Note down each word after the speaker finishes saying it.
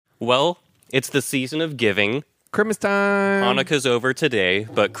Well, it's the season of giving. Christmas time. Hanukkah's over today,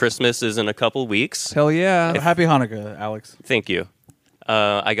 but Christmas is in a couple weeks. Hell yeah. Happy Hanukkah, Alex. Thank you.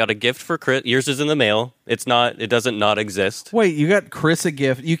 I got a gift for Chris. Yours is in the mail. It doesn't not exist. Wait, you got Chris a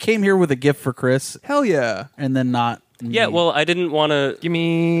gift. You came here with a gift for Chris Hell yeah. and then not Yeah, well, I didn't want to. Give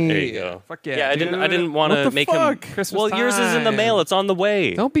me. There you go. Fuck yeah. Yeah, I dude. didn't want What to the make fuck? him. Christmas Well, yours is in the time. mail. It's on the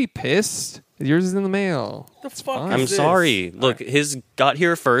way. Don't be pissed. Yours is in the mail. The fuck I'm sorry. Look, his got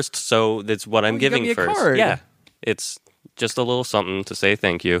here first, so that's what I'm you got giving me a first. card. Yeah, it's just a little something to say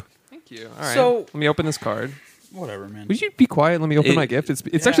thank you. Thank you. All right. So- let me open this card. Whatever, man. Would you be quiet? Let me open It- my gift.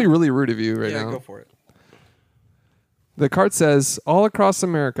 It's actually really rude of you right yeah, now. go for it. The card says, all across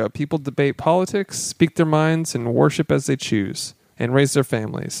America, people debate politics, speak their minds, and worship as they choose, and raise their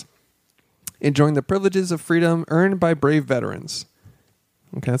families, enjoying the privileges of freedom earned by brave veterans.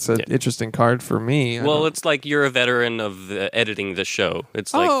 Okay, that's an interesting card for me. Well, it's like you're a veteran of editing the show.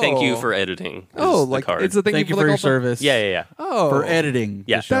 It's like thank you for editing. is the card. it's a Thank you for your service. yeah. Oh, For editing.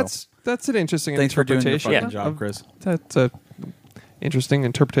 Yeah. the show. That's an interesting Thanks for doing your interpretation. fucking job, Chris. That's a interesting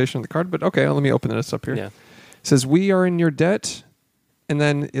interpretation of the card. But okay, let me open this up here. Yeah. It says, we are in your debt. And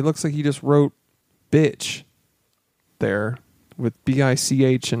then it looks like he just wrote bitch there with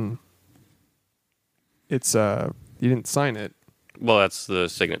B-I-C-H. And it's, you didn't sign it. Well, that's the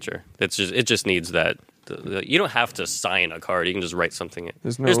signature. It just needs that. You don't have to sign a card. You can just write something in.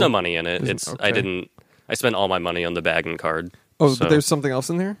 There's There's no- no money in it. there's- okay. I spent all my money on the bag and card. Oh, so- but there's something else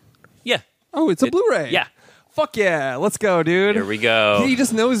in there? Yeah. Oh, it's a Blu-ray. Yeah. Fuck yeah. Let's go, dude. Here we go. He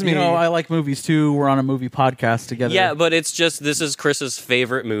just knows me. You know, I like movies too. We're on a movie podcast together. Yeah, but it's just this is Chris's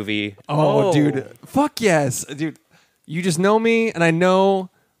favorite movie. Oh, dude. Fuck yes. Dude, you just know me, and I know,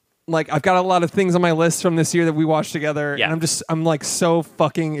 like, I've got a lot of things on my list from this year that we watched together, Yeah. and I'm like so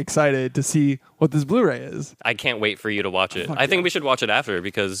fucking excited to see what this Blu-ray is. I can't wait for you to watch it. I think we should watch it after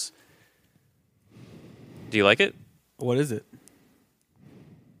because. Do you like it? What is it?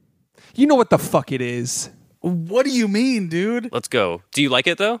 You know what the fuck it is. What do you mean, dude? Let's go. Do you like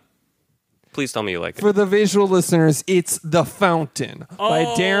it though? Please tell me you like it. For the visual listeners, it's The Fountain by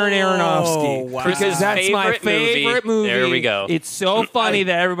Darren Aronofsky. wow. Because Chris's that's my favorite movie. There we go. It's so funny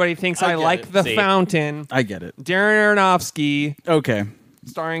that everybody thinks I get like it. The See? Fountain. I get it. Darren Aronofsky, Okay.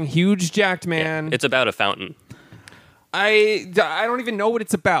 starring huge jacked man. It's about a fountain. I don't even know what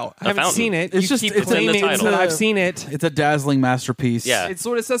it's about. I haven't fountain. seen it. It's You just- keep it's in the claiming title. that I've seen it. It's a dazzling masterpiece. Yeah. It's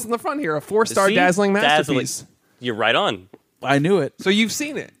what it says on the front here, a 4-star See? dazzling masterpiece. You're right on. I knew it. So you've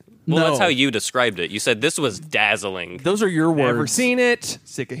seen it. Well, No. that's how you described it. You said this was dazzling. Those are your words. Never seen it.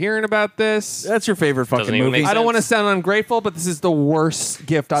 Sick of hearing about this. That's your favorite fucking Doesn't even movie. make I don't sense. want to sound ungrateful, but this is the worst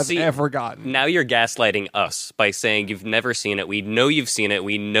gift I've See, ever gotten. Now you're gaslighting us by saying you've never seen it. We know you've seen it.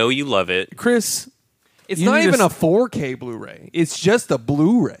 We know you love it. Chris, It's you not need even to a 4K Blu-ray. It's just a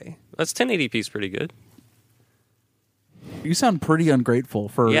Blu-ray. That's 1080p is pretty good. you sound pretty ungrateful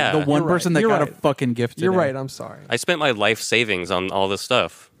for Yeah. the one You're person right. that You're got a right. fucking gift today. You're right. I'm sorry. I spent my life savings on all this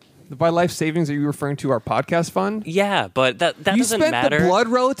stuff. By life savings, are you referring to our podcast fund? Yeah, but that You doesn't spent matter. the blood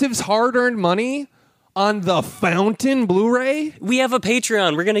relatives' hard-earned money on The Fountain Blu-ray? We have a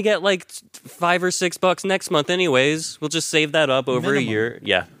Patreon. We're gonna get like $5 or $6 next month, anyways. We'll just save that up over Minimum. a year.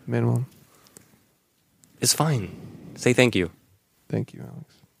 Yeah, Minimum. it's fine. Say thank you. Thank you,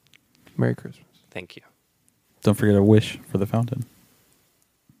 Alex. Merry Christmas. Thank you. Don't forget a wish for the fountain.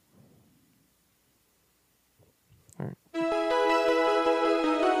 All right.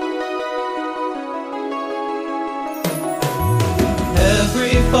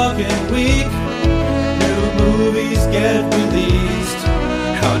 Every fucking week, new movies get released.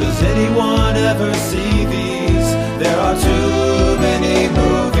 How does anyone ever see these? There are too many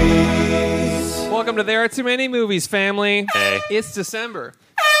movies. Welcome to There Are Too Many Movies, family. Hey. It's December.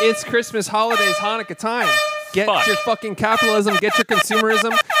 It's Christmas, holidays, Hanukkah time. Get Fuck. your fucking capitalism, get your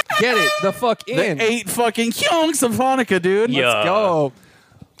consumerism, get it the fuck in. The 8 fucking hyunks of Hanukkah, dude. Yeah. Let's go.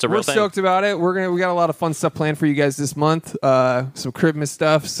 It's a real We're thing. stoked about it. We got a lot of fun stuff planned for you guys this month. Some Christmas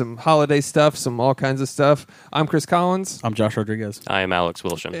stuff, some holiday stuff, some all kinds of stuff. I'm Chris Collins, I'm Josh Rodriguez. I am Alex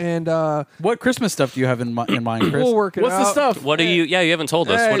Wilson. and What Christmas stuff do you have in mind, Chris? We'll work it What's the out. stuff? What are you? Yeah, you haven't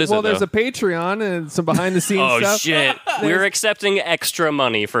told us. hey, What is well, it? there's Though? a Patreon and some behind the scenes Oh stuff. shit! We're accepting extra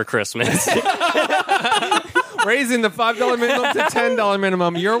money for Christmas. Raising the $5 minimum to $10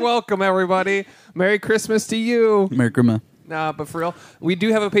 minimum. You're welcome, everybody. Merry Christmas to you. Merry Christmas. Nah, but for real, we do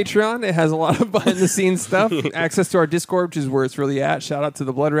have a Patreon. It has a lot of behind-the-scenes stuff. Access to our Discord, which is where it's really at. Shout out to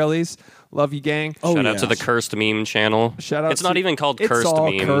the Blood Rallies. Love you, gang. Oh, Shout yeah. out to the Cursed Meme channel. Shout out It's to- not even called it's Cursed all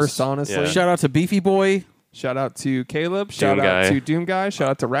Memes. cursed, honestly. Yeah. Shout out to Beefy Boy. Shout out to Caleb. Shout Doom out Guy. to Doom Guy. Shout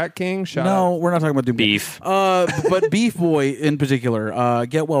out to Rat King. Shout No, out. we're not talking about Doom Guy. Beef. But Beef Boy in particular,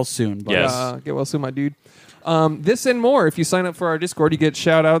 get well soon. But, Yes. Get well soon, my dude. This and more. If you sign up for our Discord, you get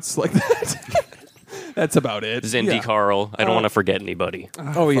shout outs like that. That's about it. Zindy Yeah. Carl. I don't want to forget anybody.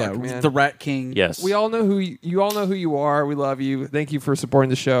 Oh, yeah. man. The Rat King. Yes. We all know who you all know who you are. We love you. Thank you for supporting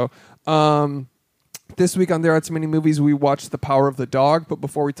the show. This week on There Are Too Many Movies, we watched The Power of the Dog. But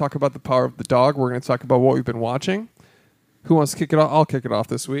before we talk about The Power of the Dog, we're going to talk about what we've been watching. Who wants to kick it off? I'll kick it off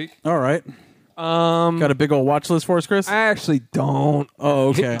this week. All right. Got a big old watch list for us, Chris? I actually don't. Oh,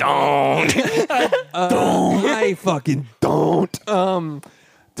 okay. I fucking don't.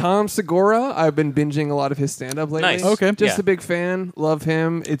 Tom Segura, I've been binging a lot of his stand-up lately. Nice. Okay. Just Yeah. a big fan. Love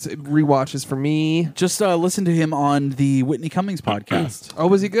him. It's rewatches for me. Just listen to him on the Whitney Cummings podcast. Oh,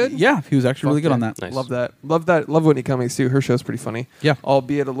 was he good? Yeah, he was actually really good on that. Nice. Love that. Love that. Love Whitney Cummings too. Her show's pretty funny. Yeah.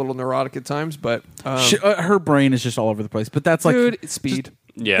 Albeit a little neurotic at times, but Her brain is just all over the place, but that's like, dude, it's speed.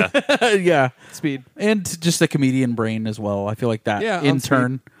 Yeah. yeah, Speed. and just a comedian brain as well. I feel like that Yeah, in on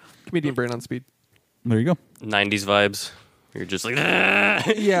turn. Comedian brain on speed. There you go. 90s vibes. You're just like, "Ah."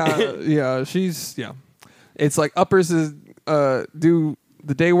 Yeah. She's It's like uppers is do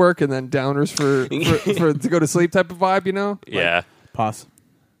the day work and then downers for to go to sleep type of vibe, you know? Yeah. Pause.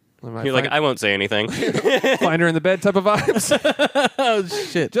 You're like, I won't say anything. find her in the bed type of vibes. Oh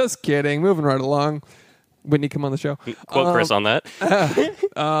shit! Just kidding. Moving right along. Whitney, come on the show. Quote Chris on that.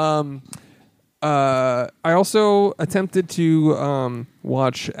 I also attempted to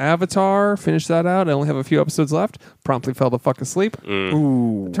watch Avatar, finish that out. I only have a few episodes left. Promptly fell the fuck asleep.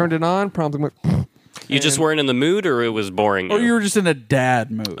 Ooh. Turned it on. Promptly went. You just weren't in the mood, or it was boring? Or you were just in a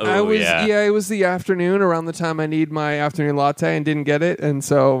dad mood. Oh. I was yeah. It was the afternoon around the time I need my afternoon latte and didn't get it, and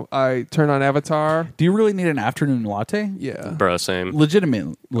so I turned on Avatar. Do you really need an afternoon latte? Yeah, Bro, same.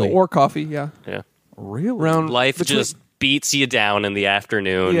 Legitimately. or coffee. Yeah, Yeah. really? around Life between- just beats you down in the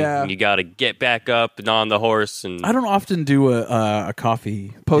afternoon. Yeah. And you got to get back up and on the horse. And I don't often do a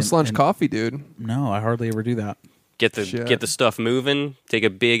coffee post lunch and- coffee, dude. No, I hardly ever do that. get the Shit. stuff moving. Take a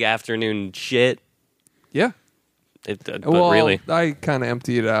big afternoon shit. Yeah. But Well, really, I kind of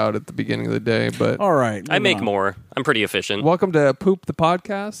empty it out at the beginning of the day, but All right, I moving make on. more. I'm pretty efficient. welcome to Poop the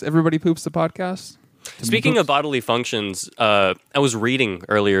Podcast. Everybody poops the podcast. Speaking of bodily functions, I was reading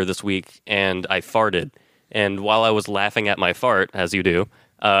earlier this week and I farted. And while I was laughing at my fart, as you do,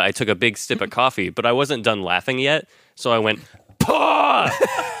 I took a big sip of coffee, but I wasn't done laughing yet. So I went, paw!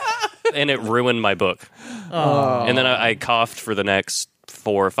 And it ruined my book. And then I coughed for the next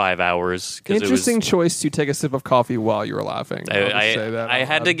 4 or 5 hours. 'Cause Interesting it was, choice to take a sip of coffee while you were laughing. I'll just say that I out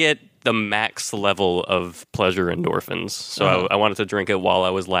had to loud. get the max level of pleasure endorphins. So I wanted to drink it while I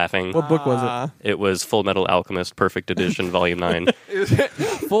was laughing. What book was it? It was Full Metal Alchemist Perfect Edition, Volume 9.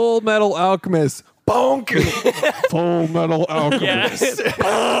 Full Metal Alchemist. Bonk! Full Metal Alchemist.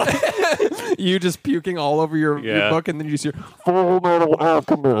 You just puking all over your Yeah. book, and then you just hear Full Metal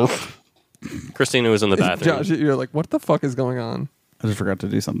Alchemist. Christina was in the bathroom. Josh, you're like, what the fuck is going on? I just forgot to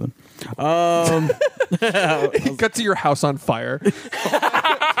do something. Cut to your house on fire.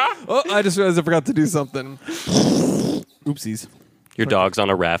 Oh, I just realized I forgot to do something. Oopsies. Your dog's on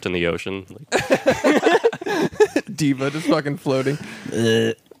a raft in the ocean. Like, Diva just fucking floating.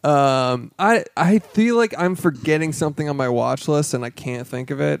 I feel like I'm forgetting something on my watch list and I can't think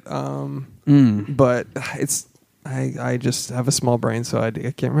of it. But it's I just have a small brain, so I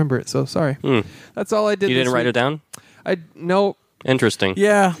can't remember it. So sorry. That's all I did. you didn't write it down? No. Interesting.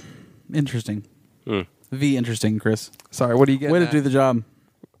 Yeah, interesting. Hmm. Interesting, Chris. Sorry. What do you get? Way to do the job.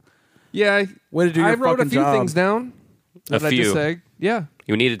 Yeah. Way to do your I wrote a fucking few job. things down. A Did I just few. say? Yeah.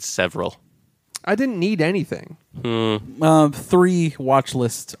 You needed several. I didn't need anything. 3 watch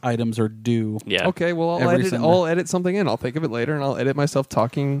list items are due. Yeah. Okay. Well, Every Sunday. I'll edit something in. I'll think of it later, and I'll edit myself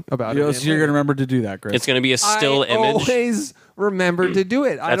talking about it. So you're going to remember to do that, Chris. It's going to be a still I image. always remember to do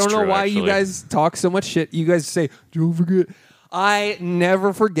it. I That's don't know true, why you actually. guys talk so much shit. You guys say, don't forget. I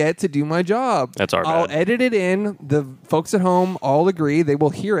never forget to do my job. That's our I'll bad. edit it in. The folks at home all agree. They will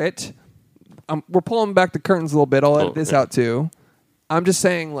hear it. We're pulling back the curtains a little bit. I'll edit this out too. I'm just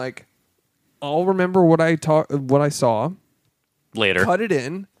saying, like, I'll remember what I saw, Later. cut it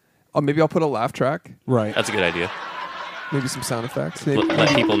in. Maybe I'll put a laugh track, right. That's a good idea. maybe some sound effects. Maybe,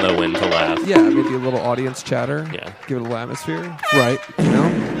 Let people know when to laugh. yeah, maybe a little audience chatter. Yeah. Give it a little atmosphere. Right. You know,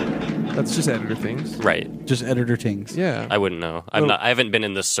 that's just editor things. Right. Just editor things. Yeah. I wouldn't know. I haven't been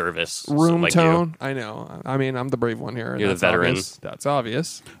in the service. Room like tone. I know. I mean, I'm the brave one here. and You're the that's veteran. Obvious. That's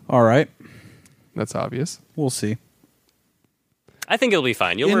obvious. All right. That's obvious. We'll see. I think it'll be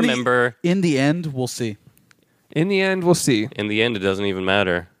fine. You'll remember. In the end, we'll see. In the end, we'll see. In the end, it doesn't even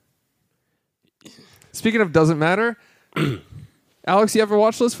matter. Speaking of doesn't matter, Alex, you have a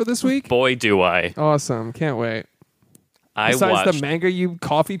watch list for this week? Boy, do I. Awesome. Can't wait. I Besides watched. the manga you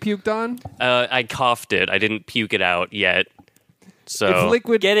coffee puked on? I coughed it. I didn't puke it out yet. So If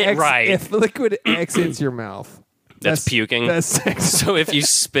liquid get it right. If liquid exits your mouth, That's puking. That's sex. So if you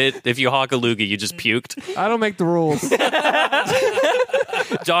if you hawk a loogie, you just puked. I don't make the rules.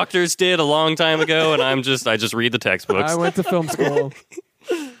 Doctors did a long time ago, and I just read the textbooks. I went to film school.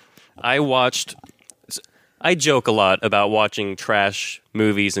 I joke a lot about watching trash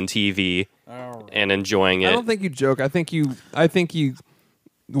movies and TV and enjoying it. I don't think you joke. I think you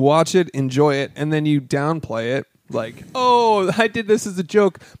watch it, enjoy it, and then you downplay it. Like, oh, I did this as a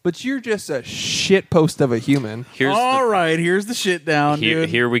joke, but you're just a shit post of a human. All right, here's the shit down, dude.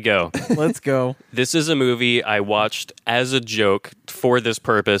 Here we go. Let's go. This is a movie I watched as a joke for this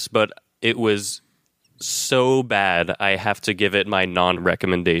purpose, but it was so bad I have to give it my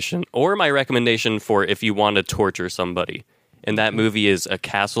non-recommendation, or my recommendation for if you want to torture somebody. And that movie is A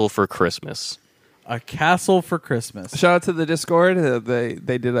Castle for Christmas. A Castle for Christmas. Shout out to the Discord.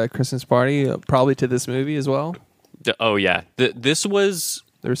 They did a Christmas party, probably to this movie as well. Oh, yeah. This was...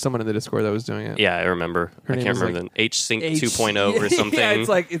 There was someone in the Discord that was doing it. Yeah, I remember. Her I name can't was remember the H-Sync 2.0 or something. Yeah,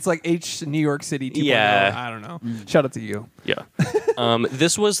 it's like H New York City 2.0. Yeah. I don't know. Shout out to you. Yeah.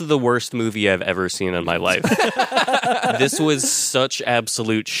 This was the worst movie I've ever seen in my life. This was such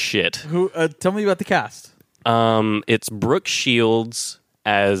absolute shit. Who? Tell me about the cast. It's Brooke Shields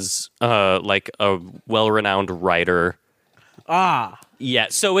as like a well-renowned writer. Yeah,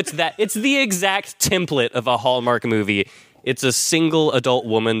 so it's the exact template of a Hallmark movie. It's a single adult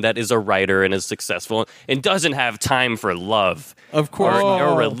woman that is a writer and is successful and doesn't have time for love. Of course.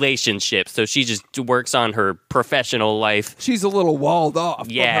 Or relationships. So she just works on her professional life. She's a little walled off from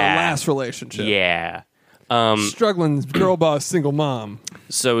her Yeah. last relationship. Yeah. Struggling girl boss, single mom.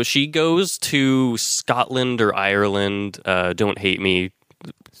 So she goes to Scotland or Ireland. Don't hate me,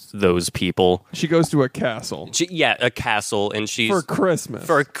 those people. She goes to a castle A castle, and she's for Christmas.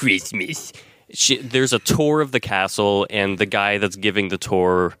 for Christmas. There's a tour of the castle, and the guy that's giving the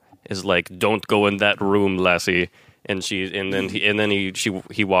tour is like, "Don't go in that room, lassie." And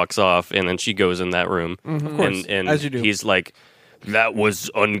he walks off, and then she goes in that room, Of course, and as you do. He's like, "That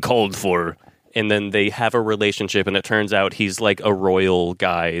was uncalled for." And then they have a relationship, and it turns out he's like a royal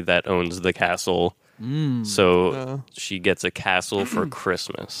guy that owns the castle. So she gets a castle for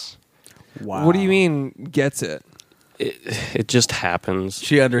Christmas. Wow. What do you mean gets it? It just happens.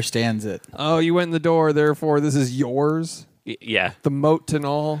 She understands it. Oh, you went in the door, therefore this is yours? Yeah. The moat and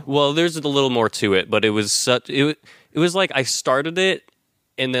all? Well, there's a little more to it, but it was like I started it,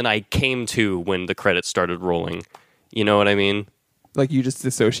 and then I came to when the credits started rolling. You know what I mean? Like you just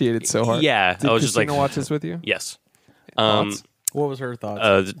dissociated so hard? Yeah, Did I was just Christina like, watch this with you? Yes. Thoughts? What was her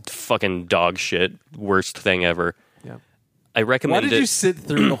thoughts? Fucking dog shit. Worst thing ever. Yeah. I Why recommend did it you sit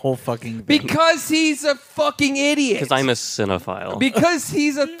through the whole fucking thing? Because he's a fucking idiot. because I'm a cinephile. Because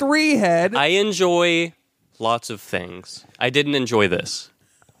he's a three-head. I enjoy lots of things. I didn't enjoy this.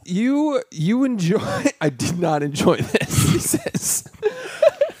 You enjoy... I did not enjoy this, he says.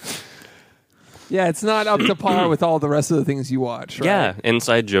 Yeah, it's not up to par with all the rest of the things you watch, right? Yeah,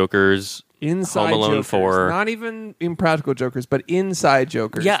 Inside Jokers. Inside Home Alone Jokers. 4. Not even Impractical Jokers, but Inside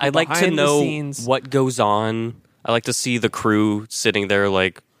Jokers. Yeah, The I'd like to behind the know scenes. what goes on. I like to see the crew sitting there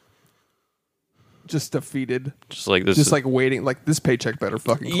like Just defeated. just like this. Just like waiting. Like, this paycheck better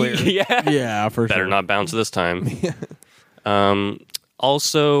fucking clear. yeah. Yeah, for Better sure. not bounce this time.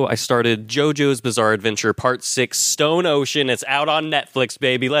 Also, I started JoJo's Bizarre Adventure Part 6 Stone Ocean. It's out on Netflix,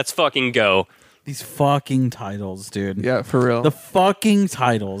 baby. Let's fucking go. These fucking titles, dude. Yeah, for real. The fucking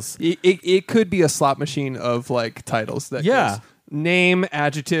titles. It could be a slot machine of like titles that Yeah. goes name,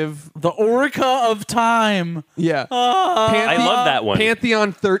 adjective. The Orica of Time. Yeah. I love that one.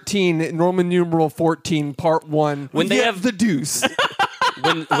 Pantheon 13, Roman numeral 14, part 1. When they Yeah, have- the deuce.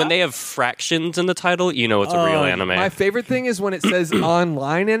 when they have fractions in the title, you know it's a real anime. My favorite thing is when it says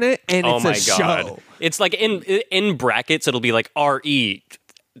online in it and Oh it's my a god. show. It's like in brackets it'll be like RE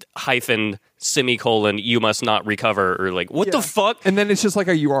hyphen semicolon you must not recover or like what the fuck? And then it's just like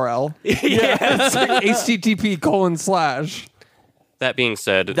a URL. Yeah. It's like http:/. That being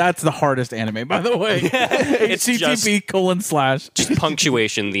said, That's the hardest anime, by the way. it's just HTTP:/.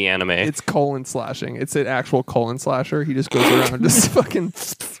 punctuation the anime. It's colon/ing. It's an actual colon/er. He just goes around just fucking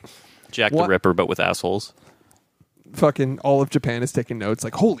Jack what? the Ripper but with assholes. fucking all of Japan is taking notes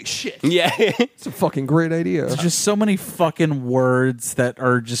like, holy shit. Yeah. It's a fucking great idea. There's just so many fucking words that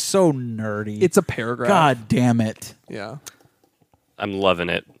are just so nerdy. It's a paragraph. God damn it. Yeah. I'm loving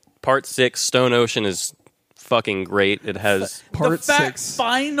it. Part 6 Stone Ocean is fucking great. It has Part the fact 6.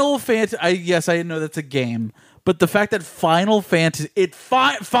 Final Fantasy. I know that's a game, but the fact that Final Fantasy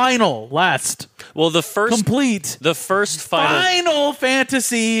final last the first complete Final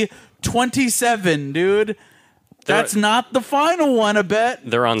Fantasy 27, dude. That's not the final one. I bet.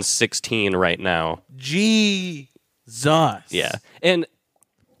 They're on 16 right now. Jesus. Yeah, and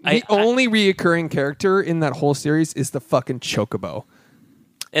The only reoccurring character in that whole series is the fucking Chocobo.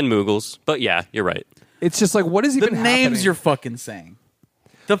 and Moogles. But yeah, you're right. It's just like, what is The even names happening? you're fucking saying.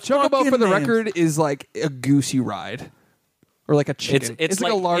 The Chocobo, fucking for the names. record, is like a goose you ride. Or like a chicken. It's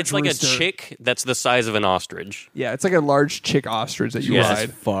like a large it's like rooster. a chick that's the size of an ostrich. Yeah, it's like a large chick ostrich that you Yes.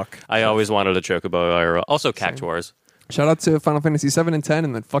 ride. Fuck. I always wanted a chocobo IRL. Also, Cactuars. Shout out to Final Fantasy 7 and 10,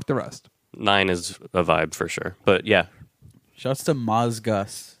 and then fuck the rest. 9 is a vibe for sure. But yeah, Shouts to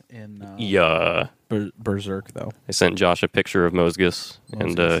Mazgus in yeah. Berserk, though. I sent Josh a picture of Mosgus,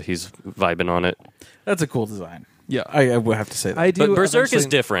 and he's vibing on it. That's a cool design. Yeah. I would have to say that. I do. But Berserk is eventually-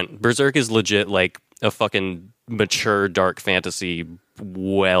 different. Berserk is legit like a fucking mature dark fantasy.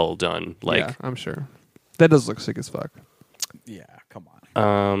 Well done. Like, yeah, I'm sure. That does look sick as fuck. yeah, come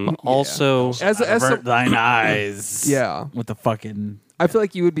on. also, As Avert thine eyes. Yeah. With the fucking... I feel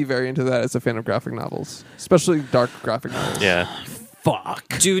like you would be very into that as a fan of graphic novels, especially dark graphic novels. yeah.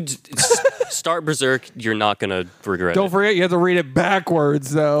 Fuck. Dude, start Berserk. You're not going to regret Don't it. forget, you have to read it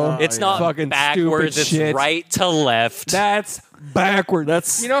backwards, though. It's not fucking backwards. stupid It's shit. right to left. That's backward.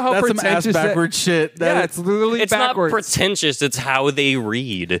 That's you know how that's some ass pretentious that- backward shit. That Yeah, it's literally It's backwards. not pretentious. It's how they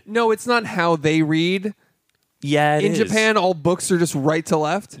read. No, it's not how they read. Yeah, In Japan, all books are just right to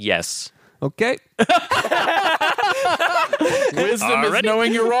left. Yes. Okay. wisdom is Already?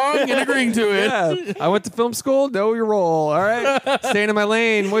 knowing you're wrong and agreeing to it. Yeah. I went to film school. Know your role. All right. Staying in my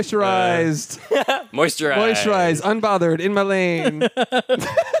lane. Moisturized. Moisturize. Moisturized. Unbothered. In my lane.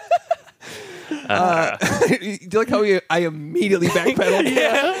 Do you like how I immediately backpedaled?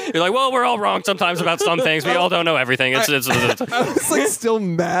 Yeah. You're like, well, we're all wrong sometimes about some things. We all don't know everything. It's I was like still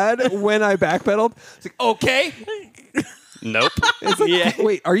mad when I backpedaled. It's like, okay. nope. It's like,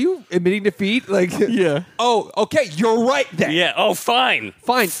 wait, are you admitting defeat? Like, Yeah. oh, okay, you're right then. Yeah. Oh, fine.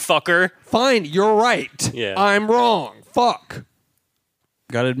 Fine. Fucker. Fine, you're right. Yeah. I'm wrong. Fuck.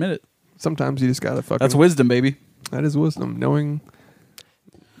 Gotta admit it. Sometimes you just gotta fucking. That's wisdom, baby. That is wisdom. Knowing.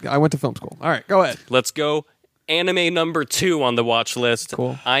 I went to film school. All right, go ahead. Let's go. Anime number 2 on the watch list.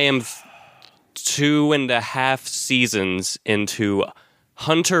 Cool. I am 2.5 seasons into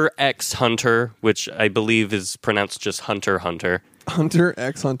Hunter x Hunter, which I believe is pronounced just Hunter x Hunter. Hunter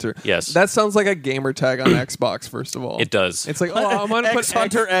x Hunter. Yes. That sounds like a gamer tag on Xbox. First of all, It does. It's like, oh, I'm gonna put X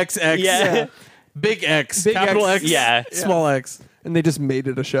Hunter X, XX. Yeah. Big X. Big capital X. X. Yeah. Small X. and they just made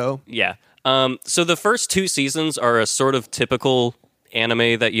it a show. Yeah. So the first 2 seasons are a sort of typical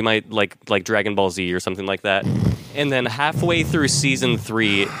anime that you might like Dragon Ball Z or something like that. And then halfway through season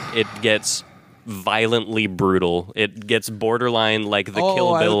 3, it gets violently brutal. It gets borderline like the Oh,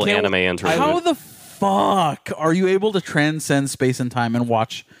 Kill I Bill can't- anime interlude. How the fuck are you able to transcend space and time and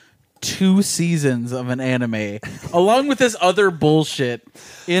watch 2 seasons of an anime along with this other bullshit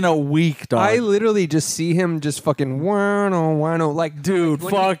in a week, dog? I literally just see him just fucking wano, like, Dude,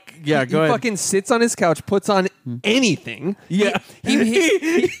 when fuck. Yeah, he go ahead. fucking sits on his couch, puts on anything. Yeah.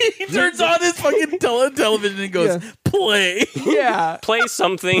 He He turns on his fucking television and goes, Yeah. play. yeah, Play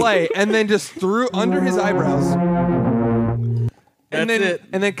something. play, and then just threw under his eyebrows. That's And then, it.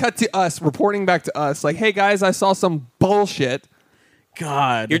 and then cut to us, reporting back to us, like, hey guys, I saw some bullshit.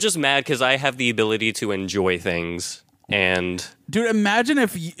 God. You're just mad because I have the ability to enjoy things. And Dude, imagine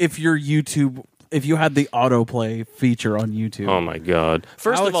if your YouTube, if you had the autoplay feature on YouTube. oh my god.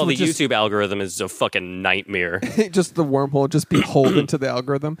 First Alex of all, the would just- YouTube algorithm is a fucking nightmare. Just the wormhole, just be beholden to the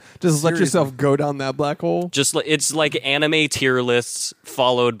algorithm. Just let Seriously. yourself go down that black hole. Just like it's like anime tier lists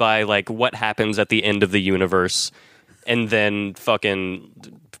followed by like what happens at the end of the universe, and then fucking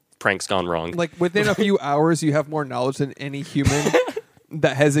pranks gone wrong. Like within a few hours, you have more knowledge than any human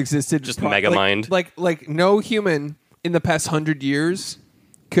that has existed. Just Megamind. Like no human in the past 100 years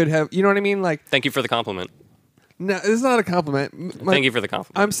could have. You know what I mean? Like, Thank you for the compliment. no, this is not a compliment. Thank you for the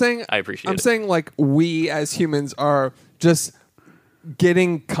compliment. I'm saying I appreciate I'm it. saying like we as humans are just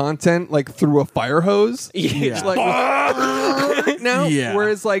getting content like through a fire hose. Yeah. Like now, Yeah.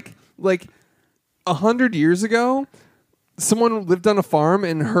 whereas like 100 years ago, someone lived on a farm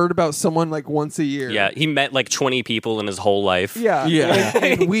and heard about someone like once a year. Yeah, he met like 20 people in his whole life. Yeah. Yeah.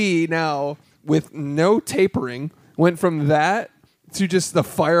 And we now, with no tapering, went from that to just the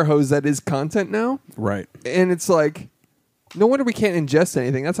fire hose that is content now. Right. And it's like, No wonder we can't ingest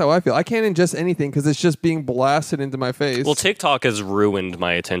anything. That's how I feel. I can't ingest anything because it's just being blasted into my face. Well, TikTok has ruined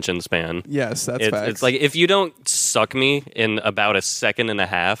my attention span. yes, that's facts. It's like if you don't suck me in about a second and a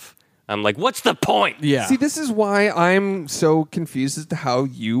half, I'm like, what's the point? Yeah. See, this is why I'm so confused as to how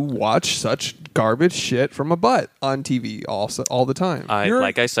you watch such garbage shit from a butt on TV all the time.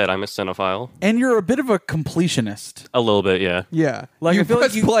 Like I said, I'm a cinephile. And you're a bit of a completionist. A little bit, yeah. yeah. Like, you I feel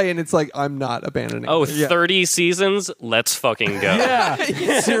like press you- play and it's like, I'm not abandoning Oh, this. 30 seasons? Let's fucking go.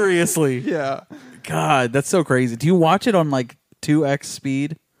 Yeah. Seriously. Yeah. God, that's so crazy. Do you watch it on like 2x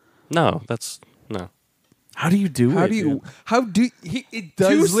speed? No. How do you do How it? do you, dude? how do, it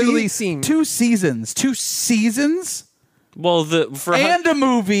does literally seem. 2 seasons. 2 seasons? Well, And a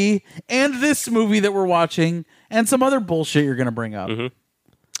movie, and this movie that we're watching, and some other bullshit you're going to bring up. Mm-hmm.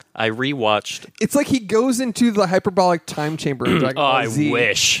 I rewatched. It's like he goes into the hyperbolic time chamber in Dragon Ball I Z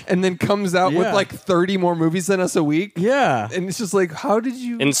wish. and then comes out with Yeah. like 30 more movies than us a week. Yeah. And it's just like, how did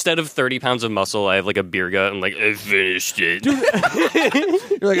you? Instead of 30 pounds of muscle, I have like a beer gut. I'm like, I finished it.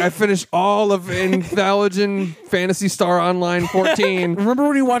 You're like, I finished all of Anthologen Fantasy Star Online 14. Remember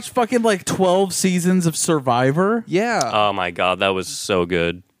when you watched fucking like 12 seasons of Survivor? Yeah. Oh my god, that was so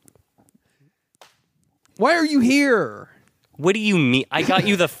good. Why are you here? What do you mean? I got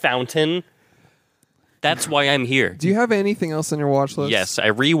you the fountain. That's why I'm here. Do you have anything else on your watch list? Yes, I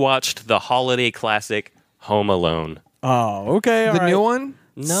rewatched the holiday classic Home Alone. Oh, okay. all The right. new one?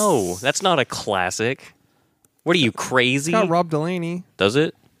 No, that's not a classic. What are you, crazy? Got Rob Delaney. Does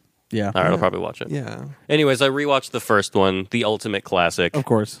it? Yeah. All right, I'll probably watch it. Yeah. Anyways, I rewatched the first one, the ultimate classic. Of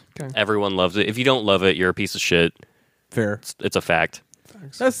course. Everyone loves it. If you don't love it, you're a piece of shit. Fair. It's a fact.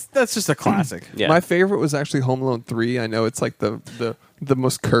 That's just a classic. Yeah. My favorite was actually Home Alone 3. I know it's like the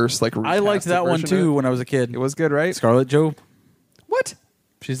most cursed, like I liked recasted that one version of too it. when I was a kid. It was good, right? Scarlett Jo. What?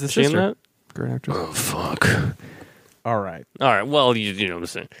 She's the Seen sister. that? Great actress. Fuck. All right. All right. Well, you know what I'm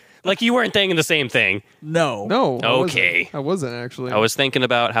saying. Like you weren't thinking the same thing. No. No. I wasn't. Okay. I wasn't actually. I was thinking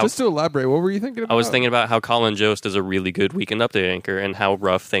about how Just to elaborate, what were you thinking about? I was thinking about how Colin Jost is a really good weekend update anchor, and how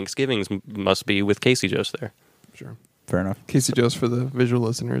rough Thanksgivings must be with Casey Jost there. Sure. Fair enough. Casey Jost, for the visual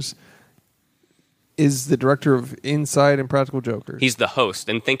listeners, is the director of Inside and Practical Jokers. He's the host,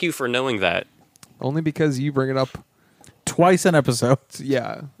 and thank you for knowing that. Only because you bring it up, Twice an episode.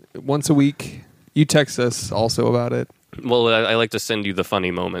 yeah, once a week. You text us also about it. Well, I like to send you the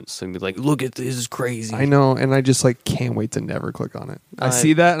funny moments and be like, "Look at this, is crazy." I know, and I just like can't wait to never click on it. I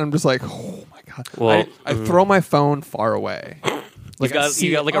see that, and I'm just like, oh my god. Well, I throw my phone far away. you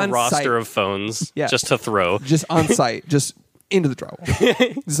got like a on roster site. of phones Yeah. just to throw. Just on site, just into the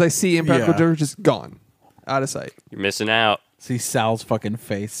drywall. Just I see Impractical Yeah. Jokers, just gone, out of sight. You're missing out. See Sal's fucking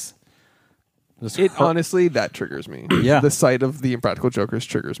face. Just It hurt. honestly, that triggers me. Yeah. The sight of the Impractical Jokers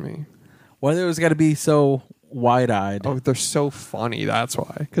triggers me. Why there's got to be so wide-eyed? Oh, they're so funny. That's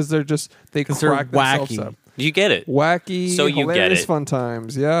why. Because they're just they 'Cause they're crack themselves wacky. up. You get it. Wacky. So you get hilarious it. Fun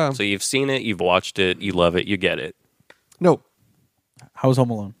times. Yeah. So you've seen it, you've watched it, you love it, you get it. No. How's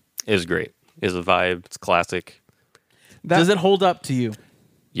Home Alone? It's great. It's a vibe. It's classic. Does it hold up to you?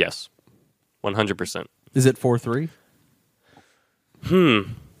 Yes, 100%. Is it 4-3?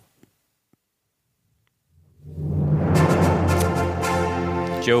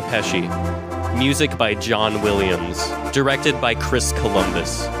 Joe Pesci. Music by John Williams. Directed by Chris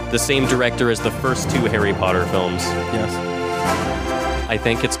Columbus, the same director as the first 2 Harry Potter films. Yes. I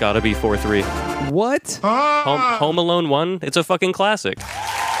think it's got to be 4-3. What? Home Alone 1, it's a fucking classic.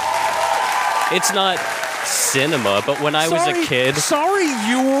 It's not cinema, but when I was a kid...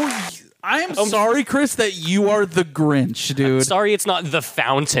 I'm sorry, Chris, that you are the Grinch, dude. Sorry, it's not The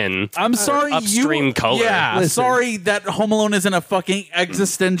Fountain. I'm sorry, upstream you. color. Yeah, Listen. sorry that Home Alone isn't a fucking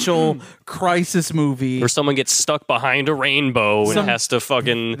existential crisis movie. Where someone gets stuck behind a rainbow and has to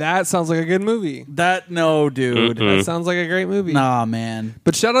fucking... That sounds like a good movie. No, dude. That sounds like a great movie. Nah, man.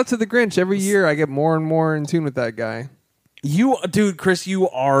 But shout out to the Grinch. Every year I get more and more in tune with that guy. Dude, Chris, you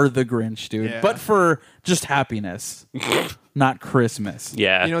are the Grinch, dude. Yeah. But for just happiness, not Christmas.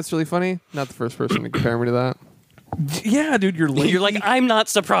 Yeah. You know what's really funny? Not the first person to compare me to that. Yeah, dude, you're late. You're like, I'm not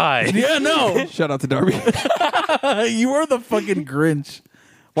surprised. yeah, no. Shout out to Darby. You are the fucking Grinch.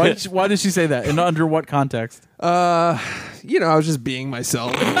 Why did she say that? And under what context? I was just being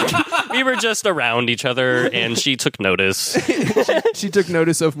myself. We were just around each other, and she took notice. She took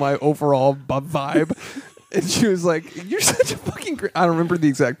notice of my overall vibe. And she was like, "You're such a fucking Grinch." I don't remember the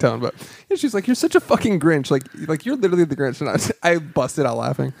exact tone, but she was like, "You're such a fucking Grinch. Like you're literally the Grinch." And I busted out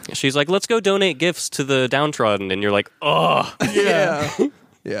laughing. She's like, let's go donate gifts to the downtrodden. And you're like, oh. Yeah,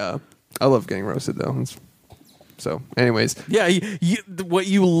 yeah. I love getting roasted though. So, anyways, Yeah, what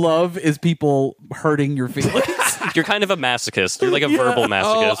you love is people hurting your feelings. You're kind of a masochist. You're like a verbal Oh,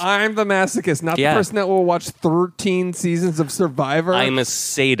 masochist. I'm the masochist, not Yeah. the person that will watch 13 seasons of Survivor. I'm a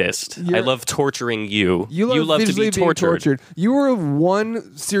sadist. I You're- love torturing you. You love to visually be being tortured. You were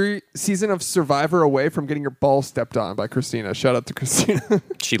one season of Survivor away from getting your balls stepped on by Christina. Shout out to Christina.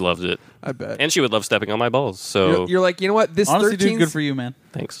 She loved it. I bet. And she would love stepping on my balls. So You're like, you know what? This Honestly, 13 dude, good for you, man.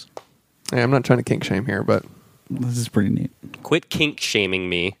 thanks. Hey, I'm not trying to kink shame here, but This is pretty neat. Quit kink shaming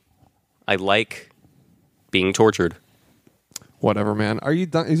me. I like being tortured. whatever, man. Are you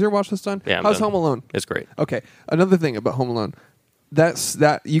done? Is your watch list done? Yeah, I'm How's done. Home Alone? It's great. Okay. Another thing about Home Alone.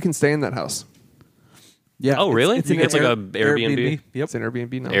 That you can stay in that house. Yeah. Oh, really? it's an It's like Air- a Airbnb. Yep. It's an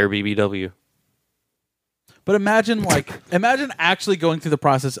Airbnb now. Airbnb. But imagine actually going through the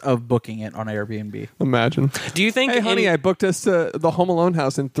process of booking it on Airbnb. Imagine. Do you think? Hey, honey, any- I booked us to the Home Alone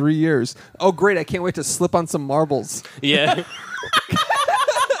house in 3 years. Oh, great. I can't wait to slip on some marbles. Yeah.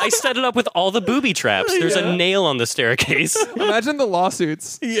 I set it up with all the booby traps. There's a nail on the staircase. Imagine the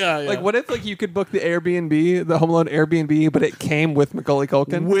lawsuits. Yeah, Like, what if like you could book the Airbnb, the Home Alone Airbnb, but it came with Macaulay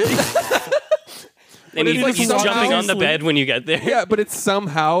Culkin? And it's like he's somehow jumping on the sleep. bed when you get there. Yeah, but it's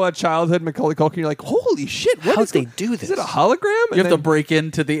somehow a childhood Macaulay Culkin. You're like, holy shit! What How'd is they go- do Is this? it a hologram? You have to break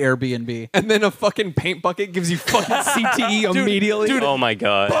into the Airbnb. and then a fucking paint bucket gives you fucking CTE immediately. dude, Oh my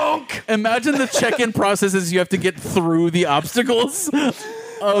god. Imagine the check-in process is you have to get through the obstacles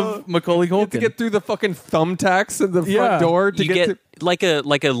of Macaulay Culkin. to get through the fucking thumbtacks in the Yeah. front door to You get get to.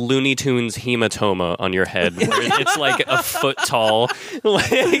 like a Looney Tunes hematoma on your head. Where it's like a foot tall. Like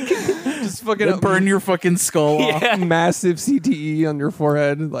Just fucking and burn your fucking skull off. yeah. massive CTE on your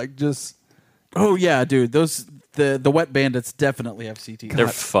forehead. Like, just. Oh yeah, dude. The wet bandits definitely have CT. They're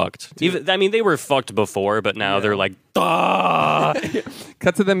fucked. Even I mean, they were fucked before, but now they're like, ah.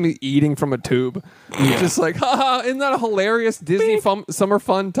 Cut to them eating from a tube. Just like, haha, isn't that a hilarious Disney summer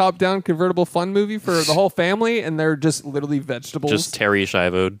fun top-down convertible fun movie for the whole family? And they're just literally vegetables. Just Terry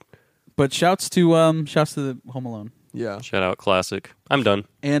Schiavone. But shouts to the Home Alone. yeah. Shout out, classic. I'm done.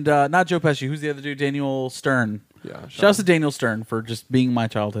 And not Joe Pesci. Who's the other dude? Daniel Stern. Yeah. Shouts to Daniel Stern for just being my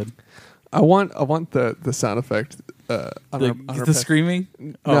childhood. I want the sound effect. On The our screaming?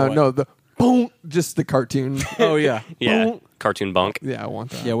 No, the boom, just the cartoon. Oh, yeah. Yeah, Boom. cartoon bonk. Yeah, I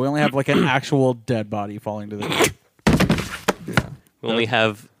want that. Yeah, we only have like an actual dead body falling to the Yeah. We only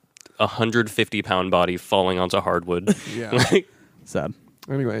have 150-pound body falling onto hardwood. Yeah. sad.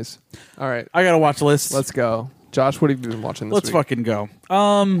 Anyways, all right, I got to watch list. let's go. Josh, what have you been watching this Let's week? fucking go.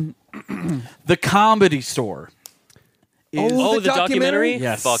 The Comedy Store is Oh, Oh, the documentary?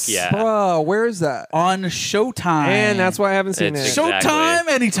 Yes. Fuck yeah. Bro, where is that? on Showtime. And that's why I haven't seen It's it. Exactly. Showtime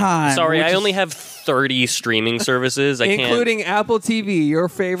anytime. Sorry, which I is- only have 30 streaming services. I can't. Including Apple TV, your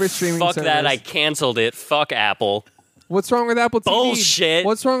favorite streaming Fuck service. that. I canceled it. Fuck Apple. What's wrong with Apple TV? Bullshit.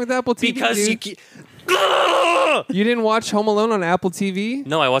 What's wrong with Apple TV? Because you. dude? Ke- You didn't watch Home Alone on Apple TV?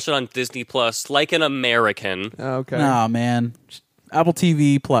 No, I watched it on Disney Plus like an American. Oh, okay. Nah, man. Apple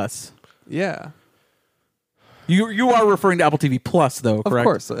TV Plus. Yeah. You are referring to Apple TV Plus though, correct?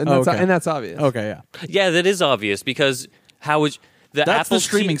 Of course. And Oh, that's, okay. and that's obvious. Okay, yeah. Yeah, that is obvious because how would. That's Apple the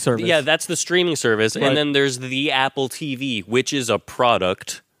streaming service. Yeah, that's the streaming service. Right. And then there's the Apple TV, which is a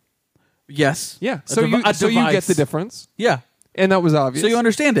product. Yes. Yeah. A So devi- you a so you get device. the difference. Yeah. And that was obvious. So you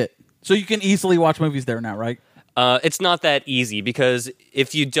understand it. So you can easily watch movies there now, right? It's not that easy because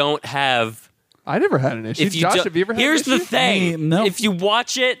if you don't have. I never had an issue. If you Josh, don't- have you ever had Here's an the issue? thing. No. If you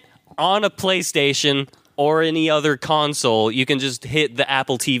watch it on a PlayStation or any other console, you can just hit the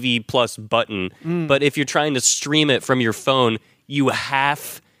Apple TV Plus button. But if you're trying to stream it from your phone, you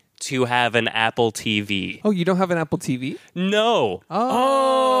have to have an Apple TV. Oh, you don't have an Apple TV? No.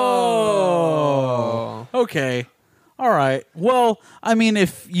 Oh. Okay. All right. Well, I mean,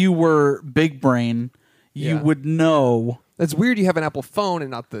 if you were big brain, you Yeah. would know. That's weird you have an Apple phone and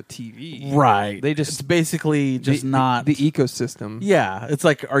not the TV. Right. They just- it's basically just The- not the ecosystem. Yeah. It's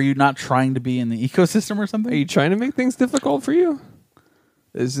like, are you not trying to be in the ecosystem or something? Are you trying to make things difficult for you?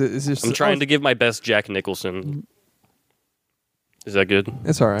 Is this I'm trying to give my best Jack Nicholson. Is that good?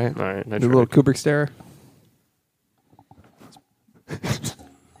 It's all right. All right. I The little tried. Kubrick stare.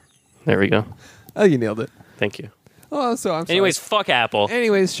 There we go. Oh, you nailed it. Thank you. Oh, so I'm sorry. Anyways, fuck Apple.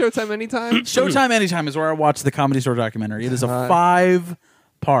 Anyways, Showtime anytime. Showtime Anytime is where I watch the Comedy Store documentary. It is a God.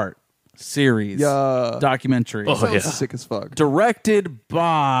 5-part series Yeah. documentary. Oh, Sounds yeah. sick as fuck. Directed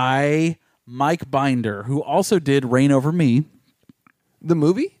by Mike Binder, who also did Reign Over Me. The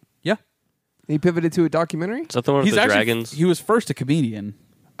movie? Yeah. He pivoted to a documentary? Is that the one with the actually, dragons? he was first a comedian.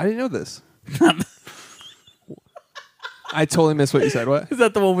 I didn't know this. I totally missed what you said. What? Is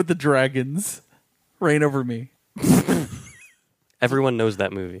that the one with the dragons? Reign Over Me. Everyone knows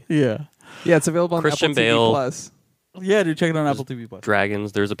that movie. Yeah. Yeah, it's available on Christian Apple TV Bale. Plus. Yeah, dude, check it on Apple TV Plus.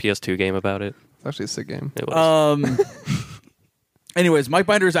 Dragons. There's a PS2 game about it. It's actually a sick game. It was. Anyways, Mike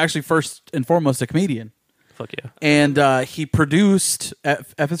Binder is actually first and foremost a comedian. Fuck yeah. And he produced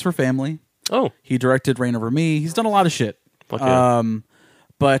F is for Family. Oh, He directed Reign Over Me. He's done a lot of shit. fuck yeah.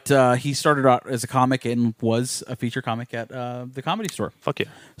 But he started out as a comic and was a feature comic at the Comedy Store. Fuck yeah.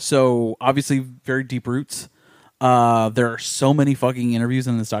 So obviously very deep roots. There are so many fucking interviews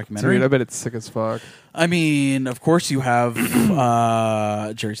in this documentary. Dude, I bet it's sick as fuck. I mean, of course you have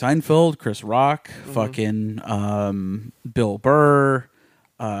Jerry Seinfeld, Chris Rock, fucking Bill Burr,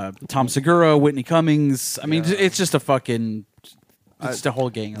 Tom Segura, Whitney Cummings. I mean, it's just a fucking, it's just a whole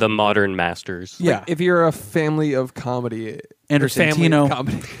gang. The modern masters. Yeah. If you're a family of comedy, Enter a family Santino. of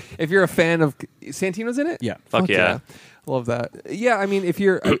comedy. If you're a fan of Santino's in it, Yeah. Fuck yeah. Love that. Yeah, I mean, if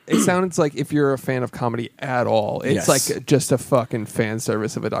you're, it sounds like if you're a fan of comedy at all, it's Yes. like just a fucking fan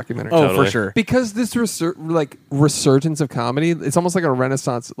service of a documentary. Oh, Totally. for sure. Because this resurgence of comedy, it's almost like a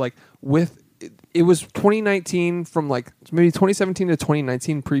renaissance. Like with it was 2019 from like maybe 2017 to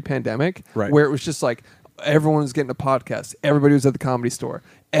 2019 pre-pandemic, Right. where it was just like everyone was getting a podcast, everybody was at the Comedy Store,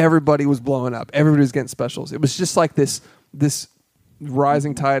 everybody was blowing up, everybody was getting specials. It was just like this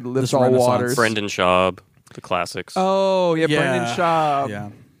rising tide lifts This all renaissance. waters. Brendan Schaub, the classics. Oh yeah, Yeah. Brendan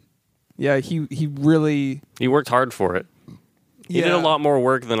Schaub. Yeah. He really He worked hard for it. He did a lot more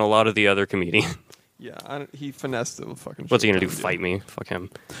work than a lot of the other comedians. he finessed the fucking. What's he shit gonna do? out of Fight me? Fuck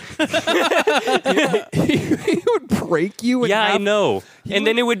him. you. He would break you. In Yeah, I half. know. And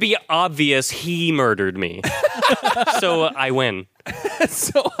then it would be obvious he murdered me. So I win.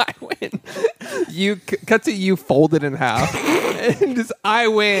 So I win. You cut to you folded in half, and just I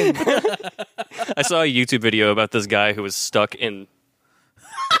win. I saw a YouTube video about this guy who was stuck in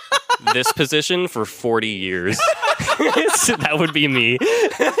this position for 40 years. So that would be me.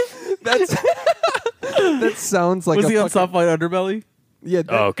 That sounds like Was a he on fucking, Soft Light Underbelly? yeah.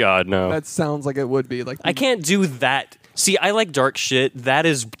 Oh God, no. That sounds like it would be like I can't do that. See, I like dark shit. That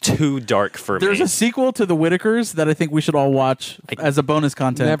is too dark for There's me. a sequel to The Whitakers that I think we should all watch as a bonus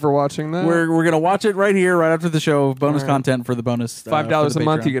content. never watching that. We're gonna watch it right here, right after the show. Bonus All right. content for the bonus. $5 for the a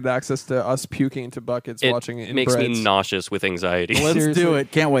month, Patreon. you get access to us puking into buckets, It watching it. In makes breads. me nauseous with anxiety. Let's Seriously. do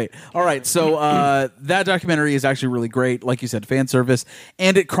it. Can't wait. All right. So that documentary is actually really great. Like you said, fan service.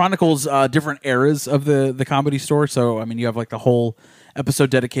 And it chronicles different eras of the Comedy Store. So, I mean, you have like the whole episode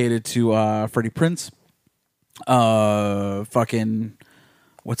dedicated to Freddie Prinze. Fucking,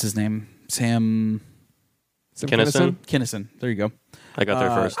 what's his name? Sam Sim Kinison? Kinison. There you go. I got there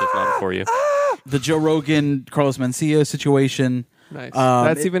first, if not before you. The Joe Rogan, Carlos Mencia situation. Nice. Um,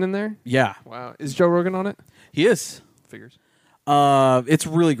 That's it- even in there. Yeah, Wow. Is Joe Rogan on it? he is. Figures. It's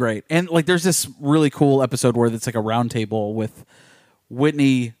really great. And like there's this really cool episode where it's like a round table with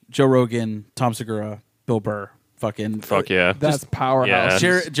Whitney, Joe Rogan, Tom Segura, Bill Burr, fucking Fuck yeah. That's powerhouse.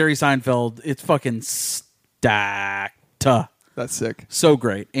 Yeah. Jerry Seinfeld. It's fucking stacked. That's sick. So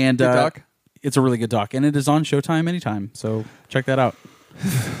great. And Good doc? it's a really good doc. And it is on Showtime anytime. So check that out.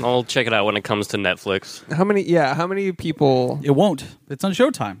 I'll check it out when it comes to Netflix. How many people It won't. It's on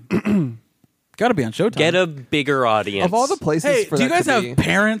Showtime. Gotta be on Showtime. Get a bigger audience. of all the places Hey, for do you that guys to have be?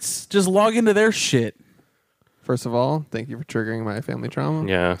 parents? Just log into their shit. First of all, thank you for triggering my family trauma.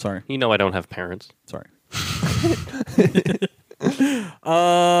 Yeah. Sorry. You know I don't have parents. Sorry.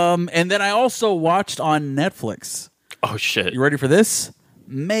 And then I also watched on Netflix. Oh shit. You ready for this?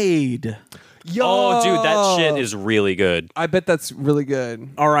 Made. Yo, Oh dude, that shit is really good. I bet that's really good.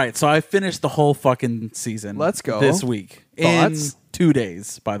 All right, so I finished the whole fucking season. Let's go. This week. Thoughts? In 2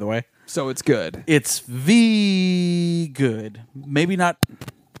 days, by the way. So it's good. It's good. Maybe not.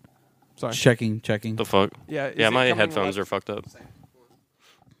 Sorry. Checking. The fuck? Yeah, is Yeah, it my coming headphones live? are fucked up.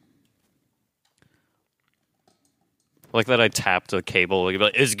 Like that I tapped a cable.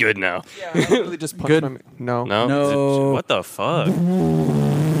 Like, it's good now. Yeah, I literally just punched Good. my no. No? No. Is it- what the fuck?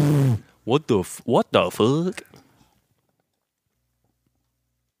 What the fuck?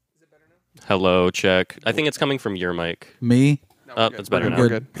 Hello, check. I think it's coming from your mic. Me? Oh, it's better now. We're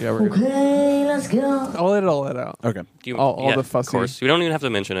good. Yeah, we're good. Okay, let's go. I'll edit all that out. Okay. You- All the fussy- Of course. We don't even have to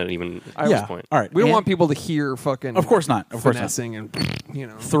mention it even at Yeah. this point. All right. We don't And- want people to hear fucking. Of course not. Of course not. finessing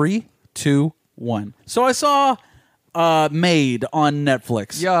and 3, 2, 1. So I saw Made on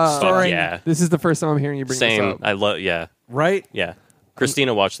Netflix. Yeah. Starring, Yeah. This is the first time I'm hearing you bring Same. this up. I love, yeah. right? Yeah.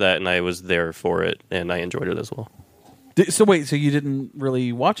 Christina watched that and I was there for it and I enjoyed it as well. So wait, so you didn't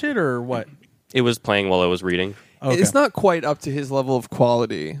really watch it or what? It was playing while I was reading. Okay. It's not quite up to his level of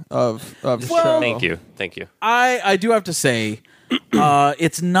quality of show. Thank you. I do have to say,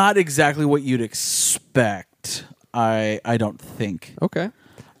 it's not exactly what you'd expect. I don't think. Okay.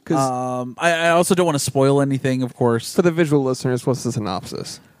 Because I also don't want to spoil anything, of course. for the visual listeners, what's the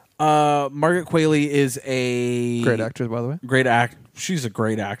synopsis? Margaret Qualley is a Great actress, by the way. She's a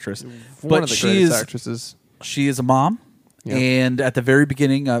great actress, One but of the she greatest is actresses. she is a mom, Yeah. and at the very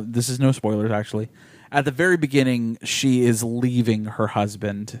beginning, this is no spoilers actually. At the very beginning, she is leaving her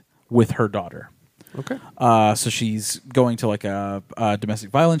husband with her daughter. Okay. So she's going to like a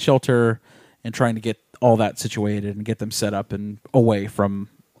domestic violence shelter and trying to get all that situated and get them set up and away from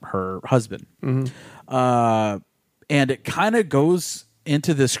her husband. And it kind of goes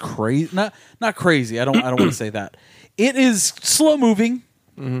into this crazy, not crazy. I don't want to say that. It is slow moving,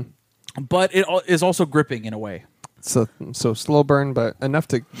 but it is also gripping in a way. So slow burn, but enough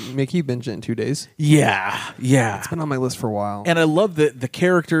to make you binge it in 2 days. Yeah. It's been on my list for a while. And I love the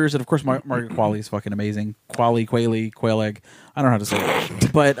characters, and of course, Margaret Qualley is fucking amazing. Qualley, Quayle Egg. I don't know how to say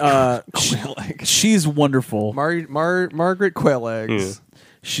it, but she's wonderful. Margaret Quail Eggs.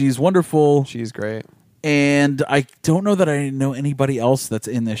 She's wonderful, She's great. and I don't know that I know anybody else that's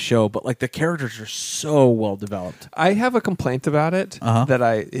in this show, but like the characters are so well developed. I have a complaint about it Uh-huh. that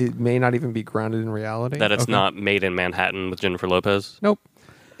it may not even be grounded in reality. That it's not Made in Manhattan with Jennifer Lopez. Nope.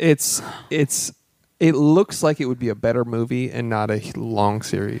 It looks like it would be a better movie and not a long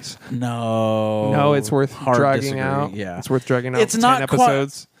series. No, It's worth Hard dragging disagree, out. Yeah, It's worth dragging out. It's 10 not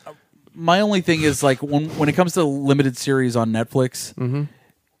episodes. my only thing is like when it comes to limited series on Netflix,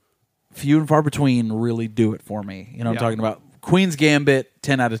 few and far between really do it for me. You know what Yeah. I'm talking about? Queen's Gambit,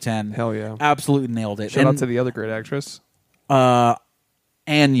 10 out of 10. Hell yeah. Absolutely nailed it. Shout out And, to the other great actress.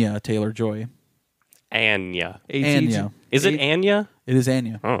 Anya Taylor-Joy. Anya. Anya. Is it Anya? It is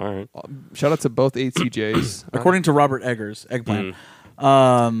Anya. Oh, all right. Shout out to both ATJs. According to Robert Eggers, Eggplant.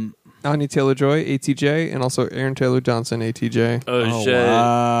 Anya Taylor-Joy, ATJ, and also Aaron Taylor-Johnson, ATJ. Oh, shit.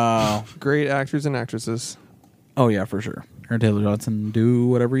 Wow. Great actors and actresses. Oh, yeah, for sure. Aaron Taylor-Johnson, do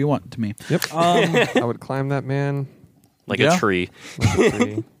whatever you want to me. Yep. I would climb that man. Like Yeah. a tree. like a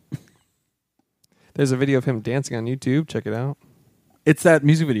tree. There's a video of him dancing on YouTube. Check it out. It's that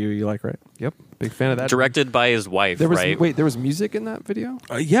music video you like, right? Yep. Big fan of that. Directed by his wife, There was right? there was music in that video?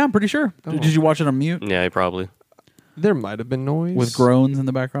 Yeah, I'm pretty sure. Oh. Did you watch it on mute Yeah, probably. There might have been noise. with groans in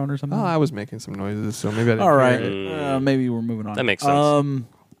the background or something? Oh, I was making some noises, so maybe I didn't All right. hear it. Maybe we're moving on. That makes sense.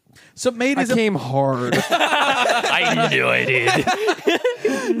 So Maid I is a came hard. I knew I did.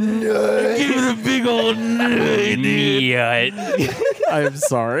 give it a big old Nut. I'm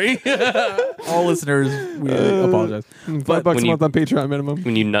sorry. All listeners, we apologize. $5 But a when month on Patreon minimum.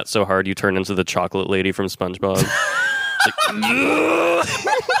 When you nut so hard, you turn into the chocolate lady from SpongeBob.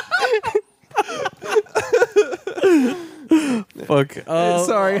 Fuck.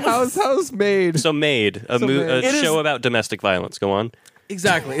 Sorry, how's Made? So Made, a Made. It show is- about domestic violence. Go on.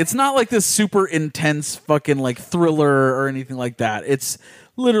 Exactly. It's not like this super intense fucking like thriller or anything like that. It's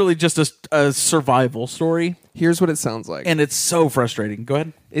literally just a survival story, Here's what it sounds like. and it's so frustrating. Go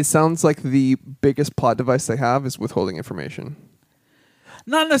ahead. It sounds like the biggest plot device they have is withholding information.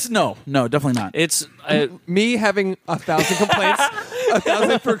 Not necessarily. No, definitely not. It's Me having 1,000 complaints,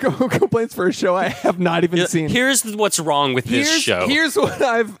 1,000 complaints for a show I have not even seen. here's what's wrong with this show. Here's what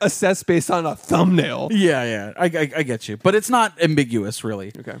I've assessed based on a thumbnail. Yeah. I get you, but it's not ambiguous,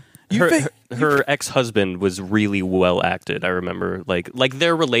 really. Okay. her ex-husband was really well acted. I remember like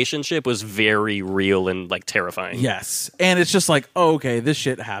their relationship was very real and like terrifying. Yes, and it's just like, oh, okay, this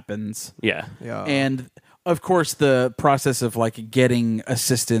shit happens. Yeah. Yeah. And of course, the process of like getting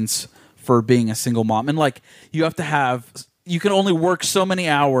assistance for being a single mom, and like you can only work so many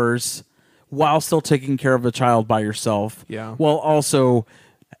hours while still taking care of a child by yourself. Yeah. While also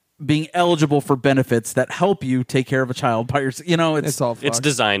being eligible for benefits that help you take care of a child by yourself. You know, It's all fucked. It's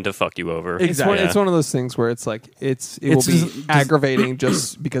designed to fuck you over. Exactly. It's one of those things where it's like it will It's be just- aggravating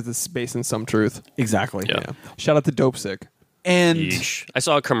just because it's based in some truth. exactly. Yeah. Shout out to Dope Sick. And Yeesh. I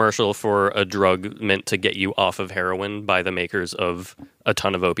saw a commercial for a drug meant to get you off of heroin by the makers of a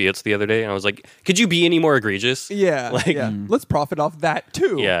ton of opiates the other day, and I was like, could you be any more egregious? Yeah. Like- yeah. Let's profit off that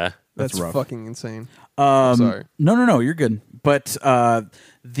too. Yeah. That's rough. fucking insane. Sorry. No, you're good. But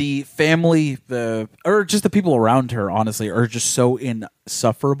the family, or just the people around her, honestly, are just so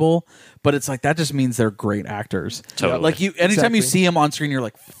insufferable. But it's like that just means they're great actors. Totally. Like anytime you Exactly. see them on screen, you're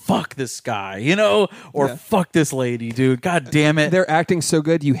like, "Fuck this guy," you know, or Yeah. "Fuck this lady, dude." God damn it. They're acting so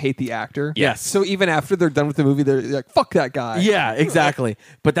good you hate the actor. Yes. So even after they're done with the movie, they're like, fuck that guy. Yeah, exactly.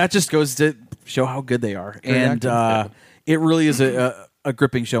 But that just goes to show how good they are, and acting. it really is a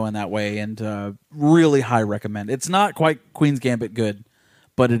gripping show in that way, and really high recommend. It's not quite Queen's Gambit good,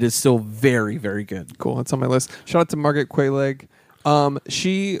 but it is still very, very good. Cool. That's on my list. Shout out to Margaret Quayle.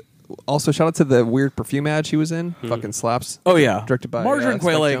 She Also, shout out to the weird perfume ad she was in. Fucking slaps. Oh yeah, Directed by Margarine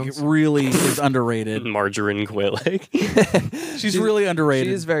Spike Quayle Jonze. really is underrated. Margarine quail egg. She's really underrated.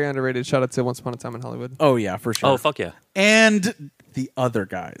 She is very underrated. Shout out to Once Upon a Time in Hollywood. Oh yeah, for sure. Oh, fuck yeah. And the other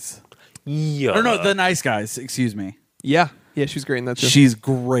guys. Yeah. Or no, the nice guys. Excuse me. Yeah, she was great in that too. She's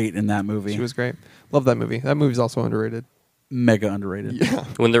great in that movie. She was great. Love that movie. That movie's also underrated. mega underrated. Yeah.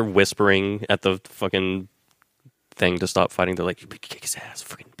 When they're whispering at the fucking thing to stop fighting, they're like, "You kick his ass,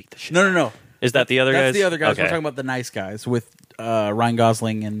 freaking beat the shit." No. Is that the other guys? That's the other guys. Okay. We're talking about the nice guys with Ryan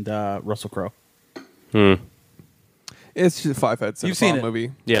Gosling and Russell Crowe. It's just Five Heads. You've seen it.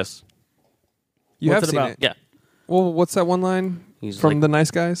 movie. Yes. You What's have it seen about? it. Yeah. Well, what's that one line He's from like- The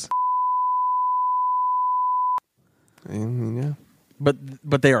Nice Guys? I mean, yeah,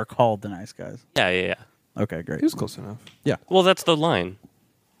 But they are called the nice guys. Yeah. Okay, great. it was close enough. Yeah. Well, that's the line.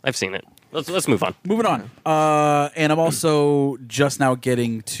 I've seen it. Let's move on. Moving on. And I'm also just now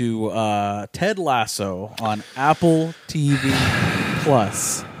getting to Ted Lasso on Apple TV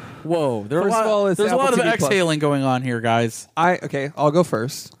Plus. Whoa. There's First of all, it's there's a Apple lot of TV Plus. exhaling going on here, guys. I'll go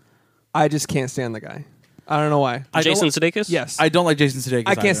first. I just can't stand the guy. I don't know why. I don't- Jason Sudeikis? Yes, I don't like Jason Sudeikis.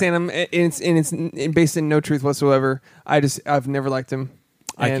 I can't either. stand him. It's based in no truth whatsoever. I've never liked him.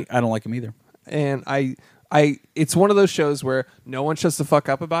 I don't like him either. And it's one of those shows where no one shuts the fuck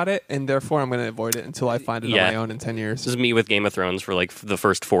up about it, and therefore I'm going to avoid it until I find it Yeah. on my own in 10 years. This is me with Game of Thrones for like the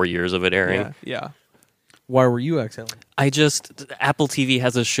first 4 years of it airing. Yeah. Why were you exhaling? Apple TV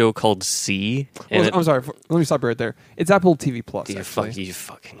has a show called C. And Well, I'm sorry. Let me stop you right there. It's Apple TV Plus. You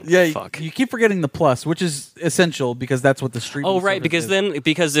Actually. fuck. You keep forgetting the plus, which is essential because that's what the streaming. Oh, right. service is.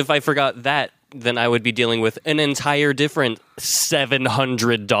 Because if I forgot that, then I would be dealing with an entire different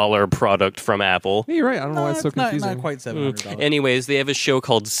 $700 product from Apple. Yeah, you're right. I don't know why it's so It's not confusing. quite $700. Anyways, they have a show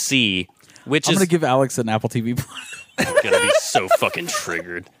called C, which I'm is going to give Alex an Apple TV Plus. gonna be so fucking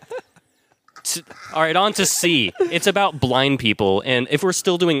triggered. All right, on to C. It's about blind people, and if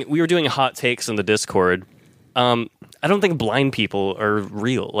we were doing hot takes in the Discord. I don't think blind people are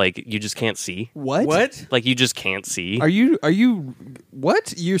real. Like you just can't see. What? Like you just can't see. Are you?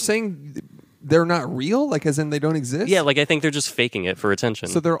 What? You're saying they're not real? Like, as in they don't exist? Yeah, like I think they're just faking it for attention.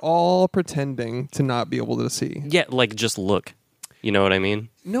 So they're all pretending to not be able to see. Yeah, like just look. You know what I mean?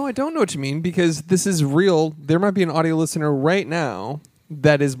 No, I don't know what you mean because this is real. There might be an audio listener right now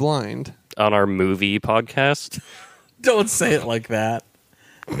that is blind. On our movie podcast, Don't say it like that.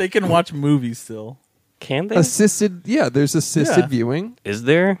 They can watch movies still. can they? Assisted, there's assisted Yeah. viewing. Is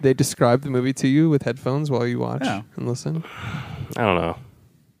there? They describe the movie to you with headphones while you watch Yeah. and listen. I don't know.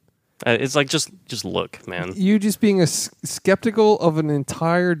 It's like just look, man. You just being skeptical of an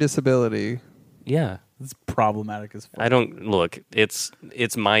entire disability. Yeah. It's problematic as fuck. I don't look. It's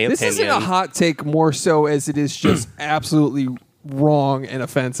my opinion. This isn't a hot take more so as it is just absolutely wrong and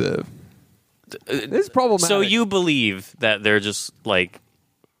offensive. This is problematic. So you believe that they're just like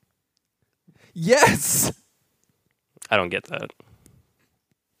Yes. I don't get that.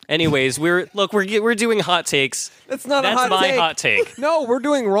 Anyways, we're doing hot takes. That's not That's a hot my take. hot take. No, we're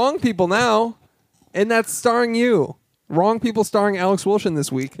doing wrong people now. And that's starring you. Wrong people starring Alex Wilson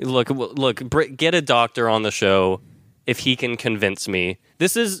this week. Look, get a doctor on the show if he can convince me. I'm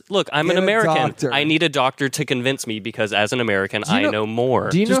Get an a American. doctor. I need a doctor to convince me because as an American, you I know- know more.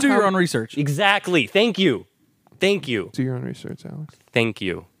 Do you Just know do how- your own research. Exactly. Thank you. Do your own research, Alex. Thank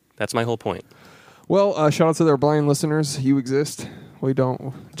you. That's my whole point. Well, shout out to their blind listeners. You exist. We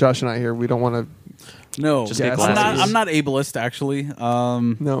don't. Josh and I here. We don't want to. No, Just get I'm glasses. not ableist actually.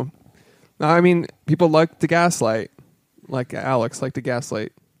 No. I mean, people like to gaslight. Like Alex like to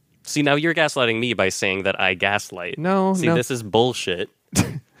gaslight. See, now you're gaslighting me by saying that I gaslight. No, See, no. this is bullshit.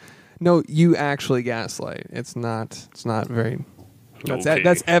 No, you actually gaslight. It's not very. Okay.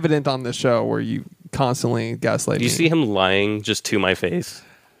 That's evident on the show where you constantly gaslight. Do you me. see him lying just to my face?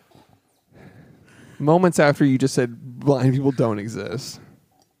 Moments after you just said blind people don't exist.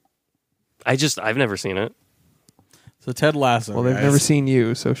 I've never seen it. So Ted Lasso. Well, they've guys. never seen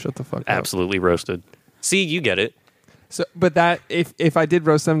you, so shut the fuck up. Absolutely roasted. See, you get it. So, but that if I did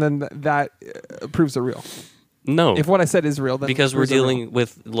roast them, then that proves they're real. No. If what I said is real, then because it we're proves they're real. dealing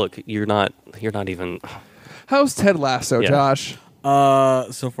with you're not even How's Ted Lasso, Yeah. Josh?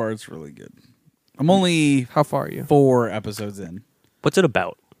 So far it's really good. I'm only How far are you? 4 episodes in. what's it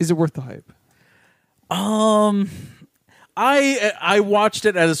about? Is it worth the hype? I watched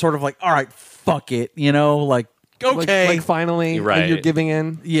it as a sort of like, all right, fuck it, like okay, Like finally, You're right. and you're giving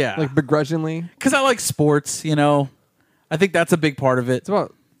in. Yeah. Like begrudgingly. because I like sports. I think that's a big part of it.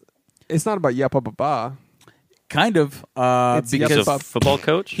 It's not about yappa ba. Kind of It's He's because a football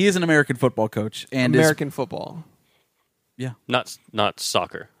coach, he is an American football coach and American football. yeah, not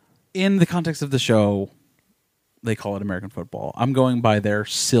soccer. in the context of the show, they call it American football. I'm going by their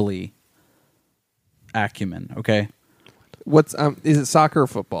silly acumen. Okay. What's is it soccer or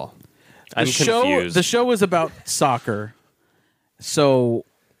football? I'm confused. The show is about soccer. So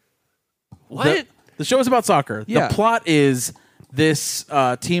what? The show is about soccer. Yeah. The plot is this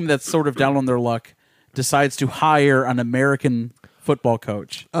team that's sort of down on their luck decides to hire an American football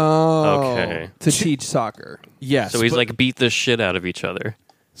coach. Oh, Okay. to teach soccer. Yes. So he's but, like beat the shit out of each other.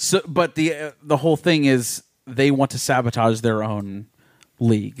 but the whole thing is they want to sabotage their own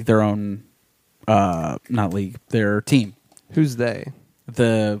league, their own not league, their team. Who's they?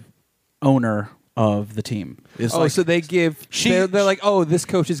 The owner of the team is So they give. They're like, oh, this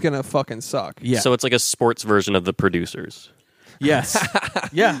coach is gonna fucking suck. yeah. So it's like a sports version of The Producers. yes.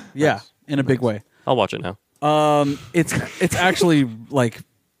 yeah, in a big way. I'll watch it now. It's actually like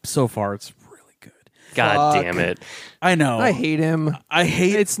so far it's really good. God Fuck. damn it. I know. I hate him. I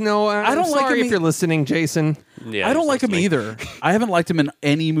hate It's no. I don't don't like sorry him if you're listening, Jason. Yeah, I don't just like him listening. either. I haven't liked him in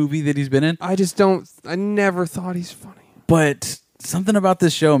any movie that he's been in. I just don't. I never thought he's funny. But something about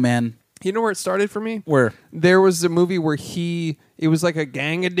this show, man, You know where it started for me? where There was a movie where it was like a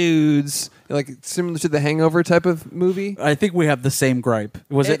gang of dudes, like similar to the Hangover type of movie. I think we have the same gripe.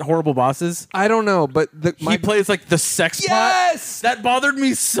 Was it Horrible Bosses? I don't know, but He plays like the sex Yes! pot. That bothered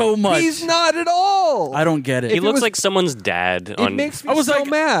me so much. He's not at all. I don't get it. He it looks was- like someone's dad. It On makes me I was so like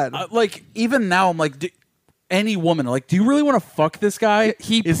mad. Like even now, I'm like, any woman, like, do you really want to fuck this guy?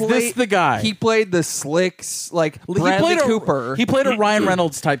 Is this the guy? He played the slicks, like He Bradley played Cooper. He played a Ryan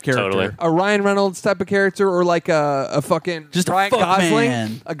Reynolds type character. Totally. a Ryan Reynolds type of character, or like a fucking Just a Ryan fuck Gosling,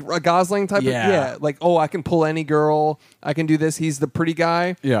 man. a Gosling type Yeah. of like, oh, I can pull any girl, I can do this. He's the pretty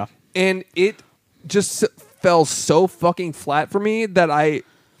guy, Yeah. and it just fell so fucking flat for me that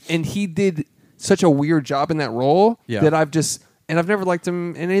he did such a weird job in that role Yeah. that I've never liked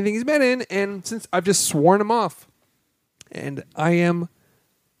him in anything he's been in, and since I've just sworn him off, and I am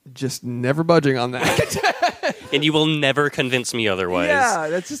just never budging on that. and you will never convince me otherwise. Yeah,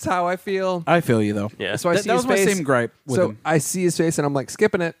 that's just how I feel. I feel you though. Yeah. So I see that his was my face. same gripe with So him. I see his face and I'm like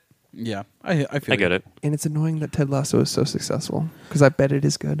skipping it. Yeah, I feel I get you. it. And it's annoying that Ted Lasso is so successful because I bet it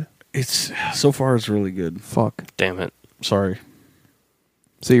is good. It's so far it's really good. Fuck. Damn it. Sorry.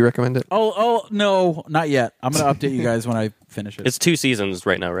 So you recommend it? Oh no, not yet. I'm gonna update you guys when I finish it. It's 2 seasons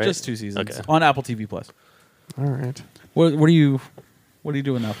right now, right? just 2 seasons Okay. on Apple TV Plus. All right. What are you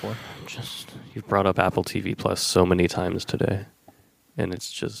doing that for? Just you've brought up Apple TV Plus so many times today, and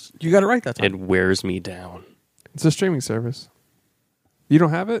it's just You got it right that time. it wears me down. It's a streaming service. You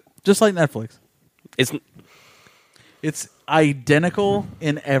don't have it? Just like Netflix. It's It's identical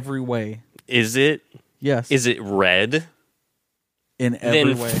in every way. is it Yes. is it red? in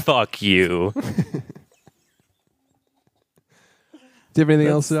every Then way. fuck you. Do you have anything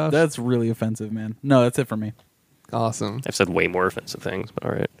else, Josh? That's really offensive, man. No, that's it for me. awesome. I've said way more offensive things, but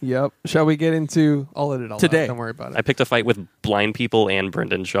all right. Yep. Shall we get into? I'll edit all Today. out. Don't worry about I it. picked a fight with blind people and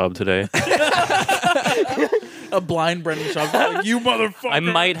Brendan Schaub today. A blind Brendan Schaub. Like, you motherfucker. I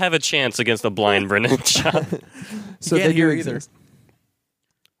might have a chance against a blind Brendan Schaub. So can't they do hear either. exist.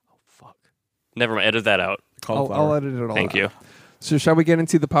 Fuck. Never mind. Edit that out. I'll Cauliflower. edit it all. Thank out. you. So shall we get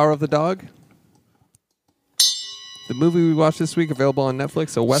into The Power of the Dog? The movie we watched this week, available on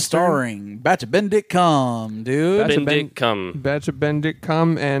Netflix. A Western. Starring Batch of Benedict Cum, dude. Batch of Benedict come. Batch of Benedict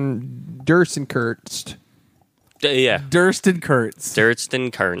Cum and Durstenkirst. Yeah. Durston Kurtz.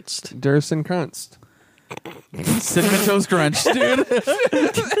 Durston Kernst. Durstenkirst. Cinnamon Toast Crunch, dude.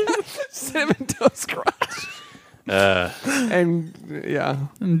 Cinnamon Toast Crunch. And yeah.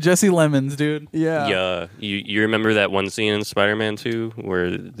 And Jesse Lemons, dude. Yeah. Yeah, you remember that one scene in Spider-Man 2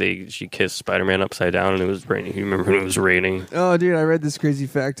 where she kissed Spider-Man upside down and it was raining? You remember when it was raining? Oh, dude, I read this crazy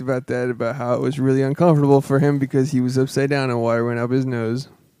fact about that, about how it was really uncomfortable for him because he was upside down and water went up his nose.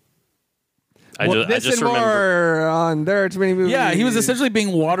 I This just and remember. more on There Are Too Many Movies. Yeah, he was essentially being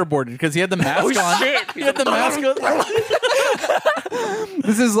waterboarded because he had the mask on. Shit. He had the mask on.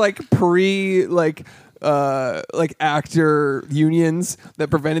 This is like pre like actor unions that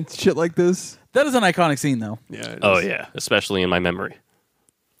prevented shit like this. That is an iconic scene, though. Yeah. Oh yeah, especially in my memory.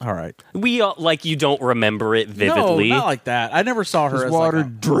 All right. We all, like you don't remember it vividly. No, not like that. I never saw her There's as water like a,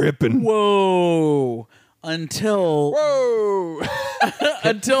 dripping. whoa. Until Whoa.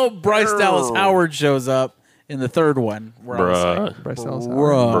 until Bryce Dallas Howard shows up in the third one. Where I was like, Bryce Dallas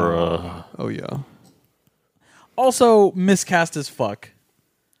Howard. bruh. Oh yeah. Also miscast as fuck.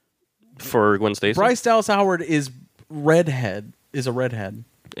 For Gwen Stacy, Bryce Dallas Howard is a redhead. in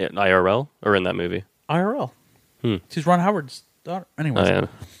IRL or in that movie. IRL. She's Ron Howard's daughter. Anyways, Oh,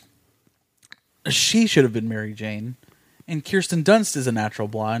 yeah. she should have been Mary Jane. And Kirsten Dunst is a natural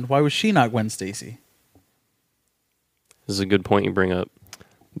blonde. Why was she not Gwen Stacy? This is a good point you bring up.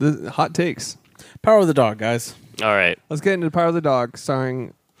 The hot takes. Power of the Dog, guys. All right. Let's get into Power of the Dog,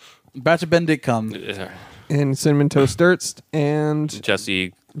 starring Batch of Benedict Cum. in Cinnamon Toast Durst and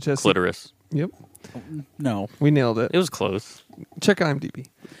Jesse Jesse. Clitoris. Yep, No. we nailed it. It was close. Check IMDb.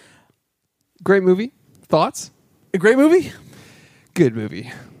 Great movie. Thoughts? A great movie? Good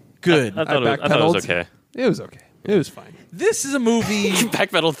movie. Good. I thought it was okay. It was okay. It was fine. This is a movie.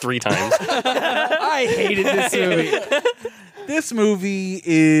 Backpedaled 3 times. I hated this movie. This movie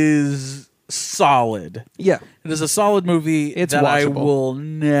is solid. Yeah. It is a solid movie It's that I watchable. will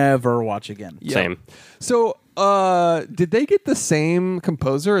never watch again. Yeah. Same. So, did they get the same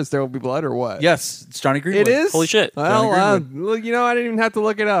composer as There Will Be Blood or what? Yes, it's Johnny Greenwood. It is? Holy shit. Well, Johnny look, I didn't even have to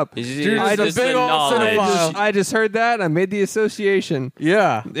look it up. Dude, I it's a just, big old cinephile. I just heard that. I made the association.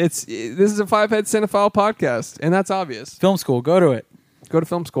 Yeah. This is a Five-Head Cinephile podcast, and that's obvious. Film school. Go to it. Go to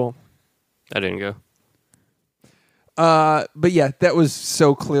film school. I didn't go. But yeah, that was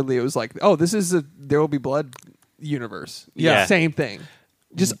so clearly. It was like, oh, this is a There Will Be Blood universe. Yeah. Same thing.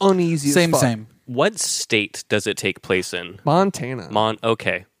 Just uneasy. as fuck. Same. What state does it take place in? Montana.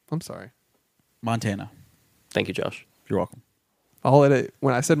 Okay. I'm sorry. Montana. Thank you, Josh. You're welcome. I'll edit.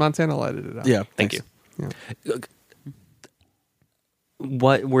 When I said Montana, I'll edit it out. Yeah. Thank thanks. you. Yeah.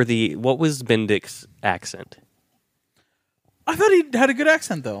 What was Benedict's accent? I thought he had a good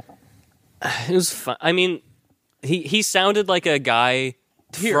accent, though. It was fun. I mean, he sounded like a guy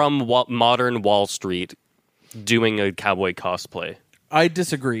from modern Wall Street doing a cowboy cosplay. I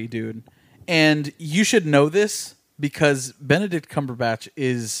disagree, dude. And you should know this because Benedict Cumberbatch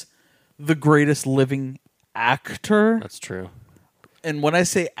is the greatest living actor. That's true. And when I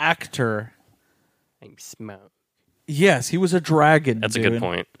say actor, I'm smart. yes, he was a dragon. That's dude. a good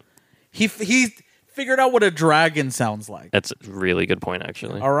point. He figured out what a dragon sounds like. That's a really good point,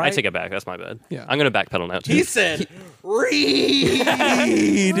 actually. All right. I take it back. That's my bad. Yeah. I'm going to backpedal now, too. He said, "Read."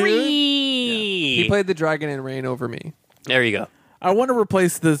 He played the dragon in Reign Over Me. There you go. I want to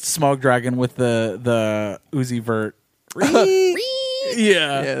replace the smog dragon with the Uzi Vert.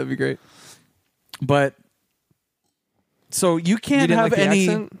 Yeah, that'd be great. But so you You can't didn't have like the any.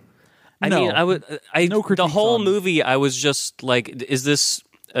 accent? I No. mean, No the critiques whole on- movie, I was just like, is this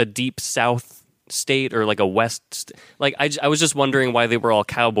a deep South state or like a West? Like, I was just wondering why they were all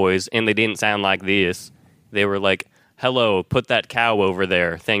cowboys and they didn't sound like this. They were like, hello, put that cow over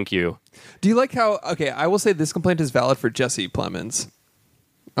there. Thank you. Do you like how? Okay, I will say this complaint is valid for Jesse Plemons.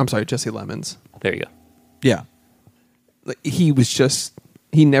 I'm sorry, Jesse Lemons. There you go. Yeah. Like, he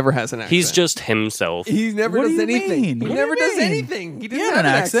never has an accent. He's just himself. He never What does do you anything. mean? He What do never you does mean? anything. He didn't had have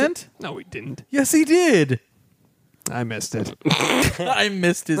an accent. No, he didn't. Yes, he did. I missed it. I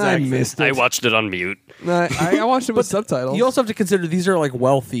missed his I accent. missed it. I watched it on mute. No, I watched it with subtitles. You also have to consider these are like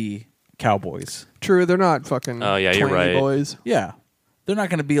wealthy cowboys. True, they're not fucking. Oh, yeah, you're twangy right. boys. Yeah. They're not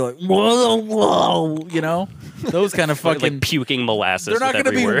going to be like, whoa, whoa, you know? Those kind of fucking. Like puking molasses they're not with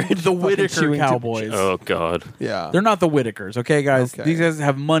going to every be word. the Whitaker chewing tip- cowboys. Oh, God. Yeah, They're not the Whitakers, okay, guys? Okay. These guys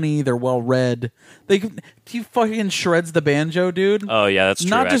have money. They're well read. He fucking shreds the banjo, dude. Oh, yeah, that's true,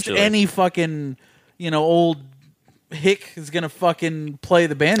 Not just actually. any fucking, old hick is going to fucking play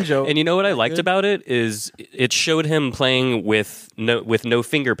the banjo. And you know what I liked about it is it showed him playing with no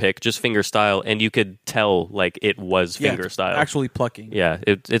finger pick, just finger style, and you could tell like it was Yeah, finger style. Actually plucking. Yeah,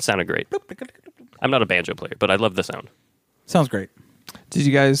 it sounded great. I'm not a banjo player, but I love the sound. Sounds great. Did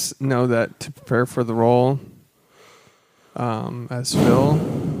you guys know that to prepare for the role as Phil,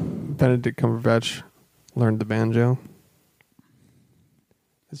 Benedict Cumberbatch learned the banjo?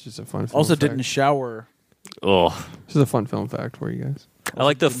 It's just a fun film Also fact. didn't shower. Oh, This is a fun film fact for you guys. I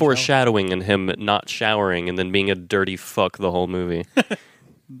like the foreshadowing in him not showering and then being a dirty fuck the whole movie.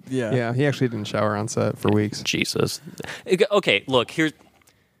 Yeah. Yeah, he actually didn't shower on set for weeks. Jesus. Okay, look, here's.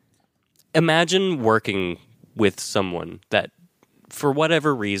 Imagine working with someone that, for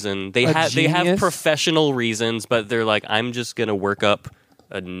whatever reason, they A have genius? professional reasons, but they're like, I'm just gonna work up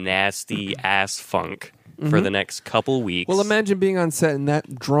a nasty ass funk for the next couple weeks. Well, imagine being on set and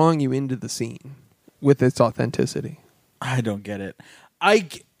that drawing you into the scene with its authenticity. I don't get it.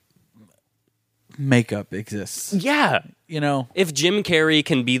 Makeup exists. Yeah. If Jim Carrey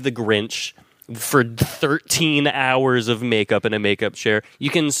can be the Grinch for 13 hours of makeup in a makeup chair, you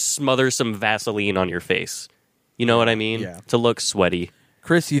can smother some Vaseline on your face. You know what I mean? Yeah. To look sweaty.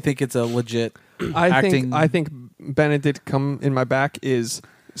 Chris, you think it's a legit I acting? think Benedict Come in My Back is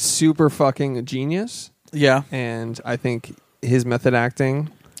super fucking genius, Yeah. and I think his method acting.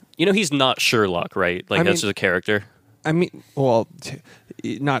 You know, he's not Sherlock, right? Like, I that's mean- just a character. I mean, well,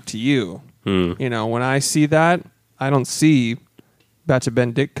 not to you. Hmm. You know, when I see that, I don't see Batch of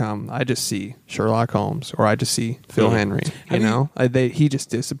Benedict come. I just see Sherlock Holmes, or I just see Phil Henry. He just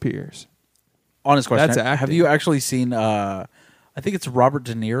disappears. Honest question. That's Have acting. you actually seen, I think it's Robert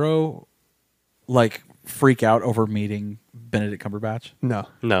De Niro, like, freak out over meeting Benedict Cumberbatch? No.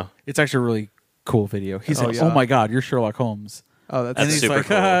 No. It's actually a really cool video. He's Oh, like, yeah. "Oh my God, you're Sherlock Holmes." Oh, that's And That's he's super like,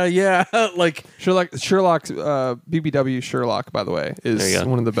 cool. yeah, like, Sherlock's BBW Sherlock, by the way, There is you go.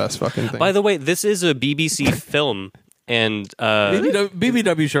 one of the best fucking things. By the way, this is a BBC film, and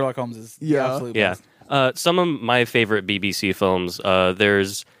BBW Sherlock Holmes is the Yeah. absolute yeah, best. some of my favorite BBC films.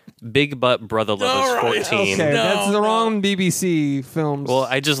 There's Big Butt Brother Lovers All right, 14. okay, No, that's the no. wrong BBC films. Well,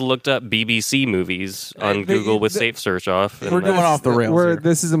 I just looked up BBC movies on They- Google with they- Safe Search off. and We're going that's- off the rails here.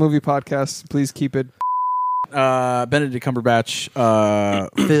 This is a movie podcast. Please keep it. Benedict Cumberbatch,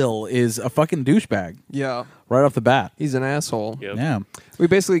 Phil, is a fucking douchebag Yeah, right off the bat. he's an asshole. Yep. Yeah. We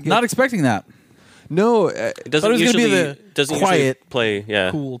basically get Not expecting that. no. It doesn't Thought it was gonna be usually the doesn't quiet, usually play.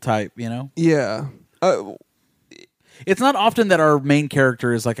 Yeah, Cool type, you know? Yeah. It's not often that our main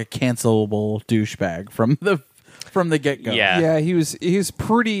character is like a cancelable douchebag from the get go. Yeah. Yeah, he was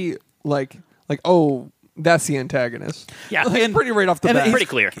pretty like oh, that's the antagonist. Yeah. Like, pretty right off the bat. he's- Pretty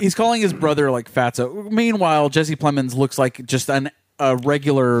clear. He's calling his brother like fatso. Meanwhile, Jesse Plemons looks like just a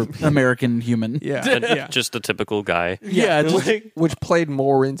regular American human. Yeah, And yeah. just a typical guy. Yeah, just- Which played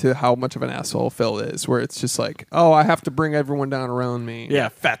more into how much of an asshole Phil is, where it's just like, oh, I have to bring everyone down around me. yeah,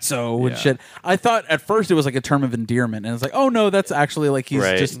 fatso and Yeah. shit. I thought at first it was like a term of endearment, and it's like, oh no, that's actually like he's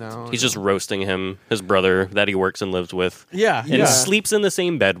Right. just No, He's just roasting him, his brother that he works and lives with, yeah, and yeah. sleeps in the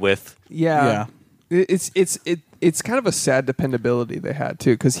same bed with. yeah. It's kind of a sad dependability they had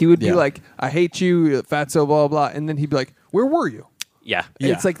too, because he would be Yeah. like, I hate you, fatso, blah blah, and then he'd be like, where were you? Yeah.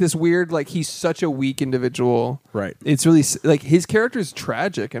 Yeah. It's like this weird, like he's such a weak individual. Right. It's really like his character is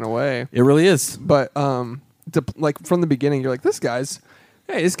tragic in a way, It really is. but like from the beginning, you're like, this guy's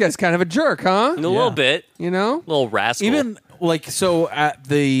kind of a jerk, huh? A little bit, You know? little rascal. Even like so at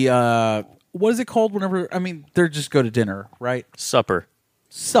the what is it called? Whenever they're just go to dinner, right? supper.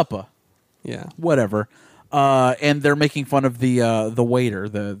 Supper, Yeah. whatever. And they're making fun of the waiter,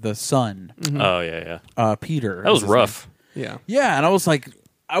 the son, Oh yeah. Peter. That was is his rough. Yeah. Yeah, and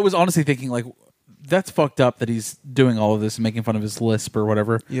I was honestly thinking like, that's fucked up that he's doing all of this and making fun of his lisp or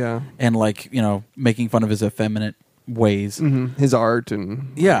whatever. Yeah. And like, making fun of his effeminate ways. His art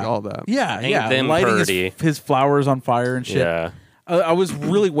and Yeah, like, all that. Yeah, Ain't yeah. them Lighting purty. his flowers on fire and shit. Yeah. I was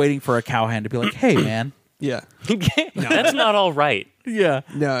really waiting for a cowhand to be like, "Hey, man." Yeah. That's not all right. Yeah.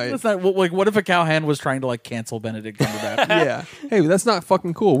 No, That's not like. What if a cowhand was trying to like cancel Benedict Cumberbatch? Yeah. Hey, that's not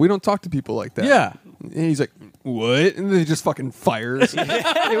fucking cool. We don't talk to people like that. Yeah. And he's like, what? And then he just fucking fires.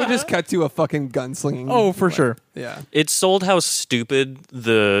 It would just cut to a fucking gunslinging. Oh, for sure. Yeah. It sold how stupid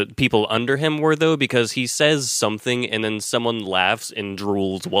the people under him were, though, because he says something and then someone laughs and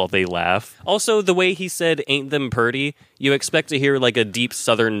drools while they laugh. Also, the way he said, ain't them purty, you expect to hear like a deep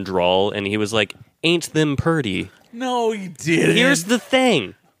southern drawl, and he was like, ain't them purty. No, you didn't. Here's the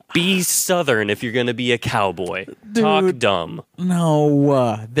thing. Be southern if you're going to be a cowboy. Talk Dude. dumb.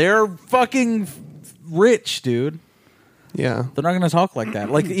 No, they're fucking rich, dude. Yeah. They're not going to talk like that.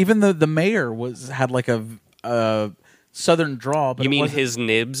 Like even the mayor had like a southern draw. But You it mean wasn't his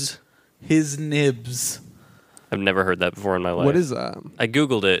nibs? his nibs? I've never heard that before in my life. What is that? I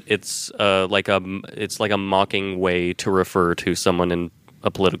googled it. It's like a mocking way to refer to someone in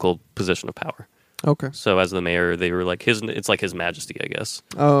a political position of power. Okay. So as the mayor, they were like it's like His Majesty, I guess.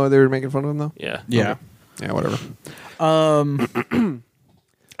 Oh, they were making fun of him though? Yeah. Yeah. Yeah, whatever.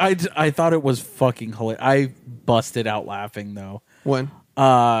 I thought it was fucking hilarious. I busted out laughing though. When?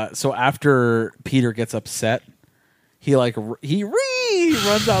 So after Peter gets upset, he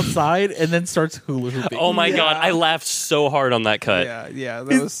runs outside and then starts hula hooping. Oh my god, I laughed so hard on that cut. Yeah,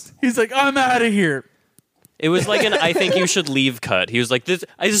 that was He's like, I'm out of here. It was like an I think you should leave cut. He was like, this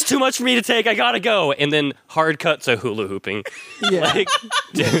is too much for me to take. I gotta go. And then hard cut to hula hooping. yeah. Like,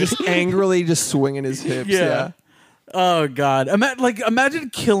 dude. angrily just swinging his hips. Yeah. Oh god. Imagine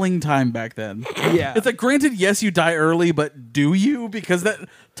killing time back then. Yeah. It's like, granted, yes, you die early, but do you? Because that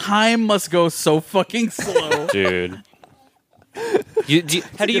time must go so fucking slow. Dude.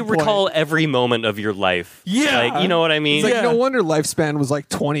 How do you good point. recall every moment of your life? Yeah. Like, you know what I mean? It's like Yeah. no wonder lifespan was like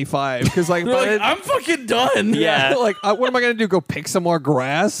 25 because like, They're by like, the- I'm fucking done. Yeah. like what am I gonna do? Go pick some more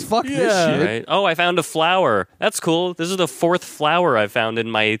grass? Fuck this Yeah. shit. Right? Oh, I found a flower. That's cool. This is the 4th flower I found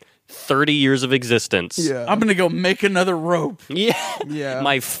in my 30 years of existence. Yeah. I'm gonna go make another rope. Yeah. Yeah.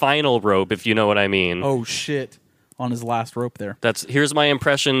 My final rope, if you know what I mean. Oh shit. On his last rope there. Here's my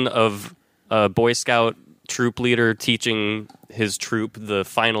impression of a Boy Scout troop leader teaching his troop the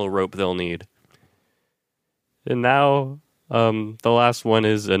final rope they'll need. And now, the last one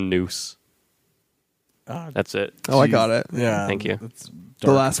is a noose. That's it. Oh, I got it. Yeah. Thank you. It's dark.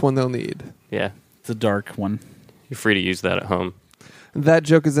 The last one they'll need. Yeah. It's a dark one. You're free to use that at home. That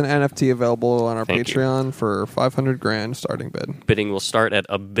joke is an NFT available on our Thank you. Patreon for $500,000 starting bid. Bidding will start at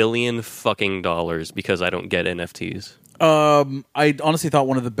 $1 billion fucking dollars because I don't get NFTs. I honestly thought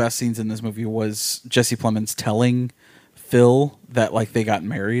one of the best scenes in this movie was Jesse Plemons telling Phil that like they got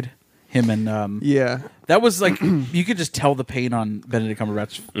married. Him and Yeah. that was like you could just tell the pain on Benedict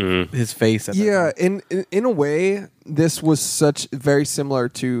Cumberbatch his face. At that Yeah, time. in a way, this was such very similar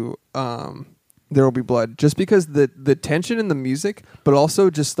to There Will Be Blood, just because the tension in the music, but also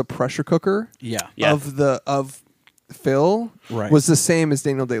just the pressure cooker Yeah. of Phil Right. was the same as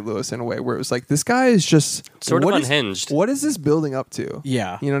Daniel Day-Lewis in a way, where it was like, this guy is just Sort of what is- unhinged. what is this building up to?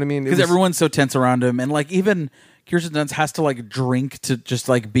 Yeah. You know what I mean? It Because was- everyone's so tense around him, and like even Kirsten Dunst has to like drink to just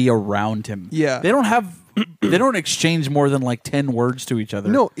like be around him. Yeah. They don't exchange more than like 10 words to each other.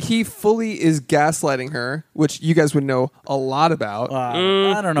 No, he fully is gaslighting her, which you guys would know a lot about. I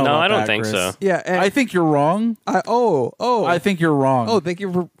don't know. No, about I don't that, think Chris. so. Yeah, and I think you're wrong. I think you're wrong. Oh, thank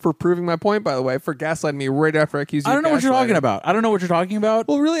you for proving my point, by the way, for gaslighting me right after I accused you I don't of know what you're talking gaslighting. about. I don't know what you're talking about.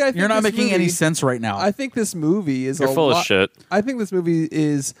 Well, really, I think you're not this making any movie- sense right now. I think this movie is You're a full of lot- shit. I think this movie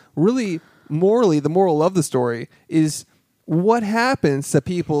is really morally, the moral of the story is what happens to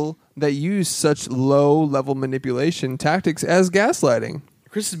people that use such low-level manipulation tactics as gaslighting.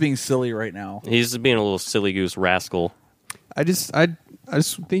 Chris is being silly right now. He's being a little silly goose rascal. I just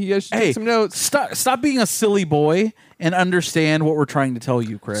think you guys should Hey, take some notes. Stop being a silly boy and understand what we're trying to tell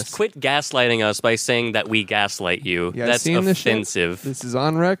you, Chris. Quit gaslighting us by saying that we gaslight you. You guys That's seeing this shit? offensive. This is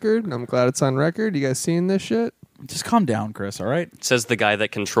on record, and I'm glad it's on record. You guys seeing this shit? Just calm down, Chris. All right. Says the guy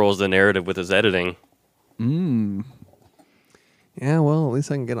that controls the narrative with his editing. Yeah, well, at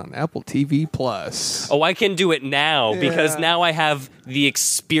least I can get on Apple TV Plus. Oh, I can do it now because Yeah. now I have the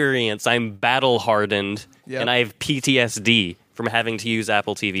experience. I'm battle hardened Yep. and I have PTSD from having to use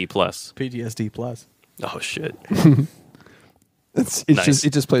Apple TV Plus. PTSD plus. Oh shit. It's Nice.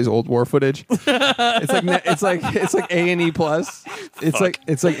 just plays old war footage. it's like A&E Plus. It's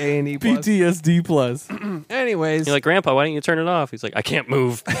like A&E Plus. PTSD plus. Anyways, You're like, Grandpa, why don't you turn it off? He's like, I can't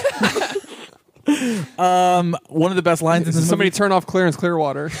move. One of the best lines in this somebody movie. turn off Clarence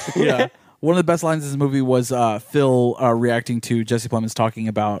Clearwater. Yeah. One of the best lines in this movie was Phil reacting to Jesse Plemons talking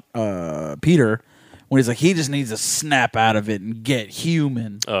about Peter when he's like, he just needs to snap out of it and get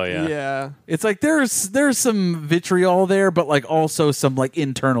human. Oh yeah. Yeah. It's like there's some vitriol there, but like also some like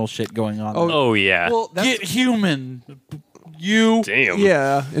internal shit going on. Oh, there. Oh yeah. Well, that's, Get human. You. Damn.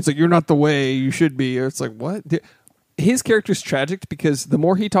 yeah. It's like, you're not the way you should be. Or it's like, what? His character's tragic because the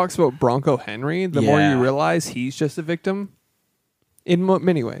more he talks about Bronco Henry, the more Yeah. you realize he's just a victim in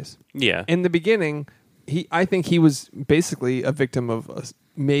many ways. Yeah. In the beginning, I think he was basically a victim of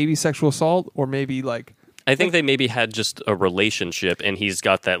maybe sexual assault or maybe like, I think they maybe had just a relationship and he's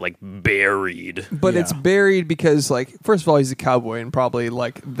got that like buried. but Yeah. it's buried because like, first of all, he's a cowboy and probably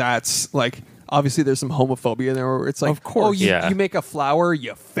like that's like, obviously there's some homophobia in there where it's like, Of course. oh, Yeah. you make a flower,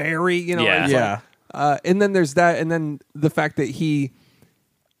 you fairy, you know? Yeah. it's like- Yeah. and then there's that, and then the fact that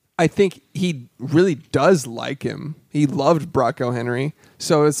I think he really does like him. He loved Bronco Henry,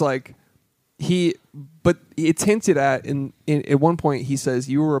 so it's like but it's hinted at in at one point he says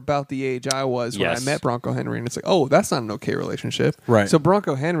you were about the age I was when Yes. I met Bronco Henry, and it's like, oh, that's not an okay relationship, Right. So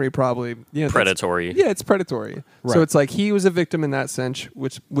Bronco Henry probably that's- Predatory. Yeah, it's predatory. Right. So it's like he was a victim in that sense,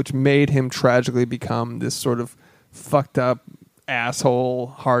 which made him tragically become this sort of fucked up asshole,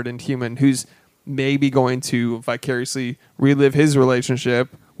 hardened human who's maybe going to vicariously relive his relationship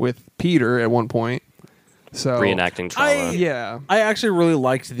with Peter at one point. So Reenacting trauma. yeah, I actually really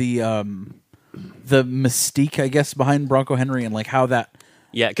liked the mystique, I guess, behind Bronco Henry and like how that.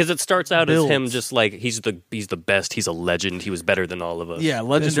 Yeah, because it starts out as him Builds. just like he's the best, he's a legend, he was better than all of us. Yeah,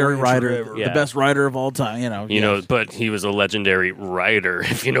 legendary rancher rider, ever. the Yeah. best rider of all time. You know, but he was a legendary writer,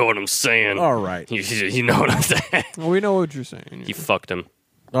 if you know what I'm saying. All right. You know what I'm saying. well, we know what you're saying. He fucked him.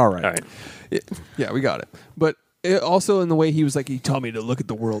 All right. All right. Yeah, we got it. But also in the way he was like, he taught me to look at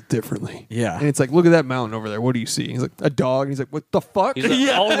the world differently. Yeah. And it's like, look at that mountain over there. What do you see? He's like, a dog. And he's like, what the fuck? He's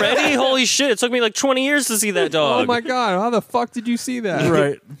like, already? Holy shit. It took me like 20 years to see that dog. Oh my God. How the fuck did you see that?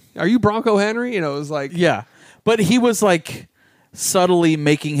 Right. Are you Bronco Henry? You know, it was like, Yeah, but he was like subtly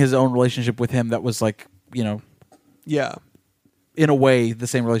making his own relationship with him that was like, you know, yeah. in a way the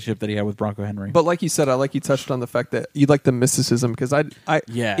same relationship that he had with Bronco Henry. But like you said, I like you touched on the fact that you like the mysticism because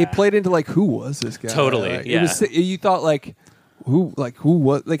Yeah. it played into like, who was this guy? Totally, Like, yeah. You thought like, who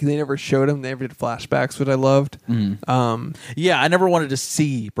what, like they never showed him. They never did flashbacks, which I loved. Yeah, I never wanted to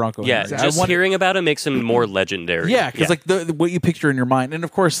see Bronco Yeah, Henry. just hearing about him makes him more legendary. Yeah, because like the what you picture in your mind, and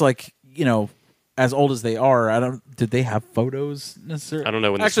of course, like as old as they are, did they have photos necessarily? I don't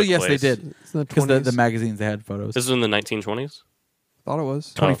know when this Actually, took yes, place. they did. It's in the Because 20s. the magazines they had photos. This is in the 1920s. Thought it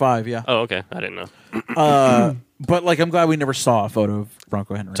was. 25, yeah. Oh, okay. I didn't know. But like, I'm glad we never saw a photo of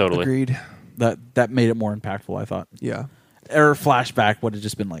Bronco Henry. Totally. Agreed. That made it more impactful, I thought. Yeah. Or flashback would have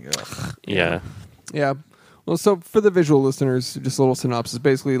just been like, ugh. Yeah. Yeah. Well, so for the visual listeners, just a little synopsis.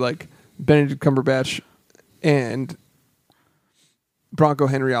 Basically, like Benedict Cumberbatch and Bronco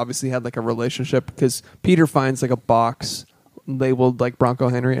Henry obviously had like a relationship because Peter finds like a box labeled like Bronco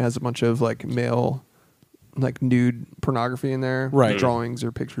Henry. It has a bunch of like male, like nude pornography in there, Right. Drawings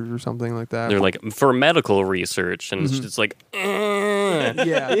or pictures or something like that. They're like for medical research, and it's just like,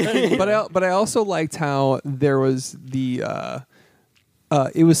 yeah. But I also liked how there was the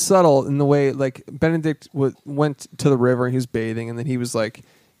it was subtle in the way like Benedict went to the river and he was bathing, and then he was like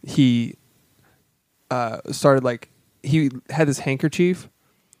he started like he had this handkerchief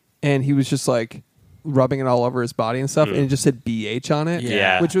and he was just like rubbing it all over his body and stuff, and it just said BH on it.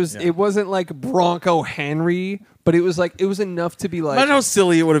 Yeah. Which was it wasn't like Bronco Henry, but it was like it was enough to be like Imagine how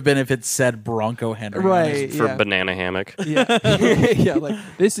silly it would have been if it said Bronco Henry. on it. right for yeah. banana hammock. Yeah, yeah. Like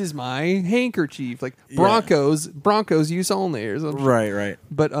this is my handkerchief. Like Broncos use only or something. Right.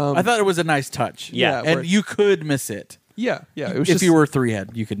 But I thought it was a nice touch. Yeah. where- And you could miss it. yeah. It was If just, you were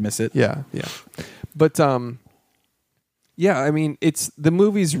three-head, you could miss it. yeah. But yeah. I mean, the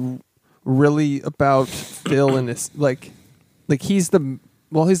movie's really about Phil and his like he's the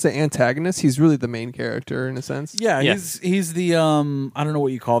antagonist. He's really the main character in a sense. Yeah, Yeah. he's the I don't know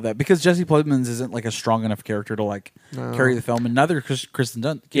what you call that, because Jesse Plemons isn't like a strong enough character to like carry the film, and neither Kristen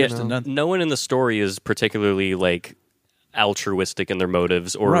Dunst. Kirsten Dunst. No one in the story is particularly like altruistic in their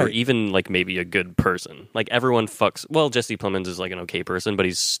motives, or Right. even like maybe a good person. Like everyone fucks. Well, Jesse Plemons is like an okay person, but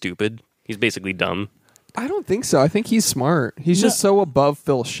he's stupid. He's basically dumb. I don't think so. I think he's smart. He's just so above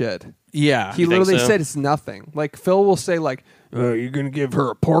Phil's shit. Yeah, He think literally so? said it's nothing. Like Phil will say like, "You're gonna give her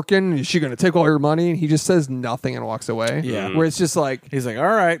a porkin? Is she gonna take all your money?" And he just says nothing and walks away. Yeah. Where it's just like, he's like, all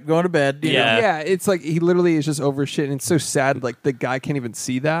right, going to bed. you Yeah. know? yeah, it's like he literally is just over shit, and it's so sad. Like the guy can't even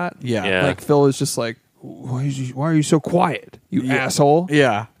see that. Yeah. Yeah. Like Phil is just like, why are you so quiet, you asshole?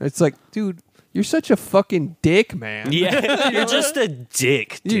 Yeah. It's like, dude, you're such a fucking dick, man. Yeah, you're just a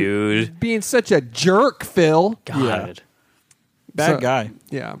dick, dude. You're being such a jerk, Phil. God. Bad So- guy.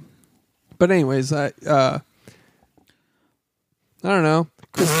 Yeah. But anyways, I don't know.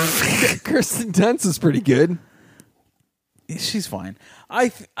 Kirsten Dunst is pretty good. She's fine. I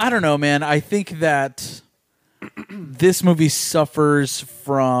don't know, man. I think that this movie suffers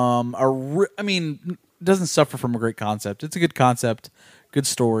from it doesn't suffer from a great concept. It's a good concept, good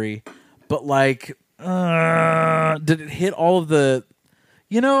story, but like, did it hit all of the,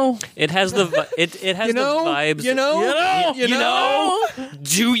 It has the it has You know? the vibes. You know? You know?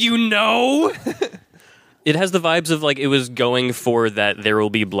 Do you know? It has the vibes of like it was going for that There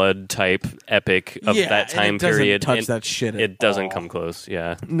Will Be Blood type epic of Yeah, that and time it doesn't period. touch and that shit at It doesn't all. come close.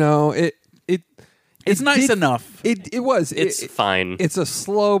 Yeah, No, It's nice enough. It was. it's fine. It's a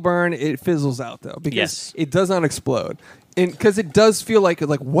slow burn. It fizzles out though because Yes. it does not explode. And because it does feel like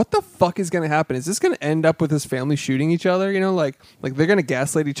what the fuck is going to happen? Is this going to end up with his family shooting each other? Like they're going to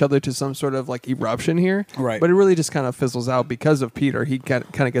gaslight each other to some sort of like eruption here, Right. But it really just kind of fizzles out because of Peter. He kind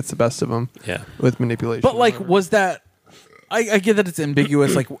of gets the best of him, Yeah. with manipulation. But like, whatever. was that? I get that it's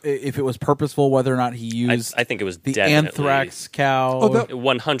ambiguous. Like, if it was purposeful, whether or not he used I think it was the definitely anthrax cow. Oh, that-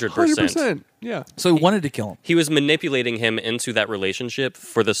 100%. 100%, yeah. So he wanted to kill him. He was manipulating him into that relationship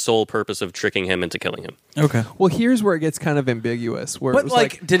for the sole purpose of tricking him into killing him. Okay. Well, here's where it gets kind of ambiguous. Where it But was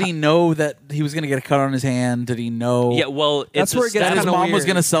like, did he know that he was going to get a cut on his hand? Did he know? Yeah, well, That's it's where it gets that his kinda mom was weird.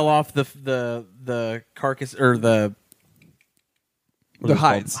 going to sell off the carcass or the the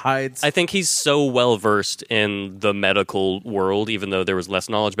hides. hides. I think he's so well versed in the medical world, even though there was less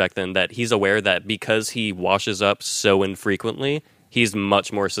knowledge back then, that he's aware that because he washes up so infrequently, he's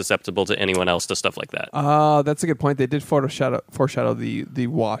much more susceptible to anyone else to stuff like that. That's a good point. They did foreshadow the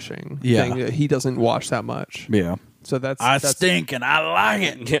washing Yeah. thing. He doesn't wash that much. yeah. So that's I that's, stink and I like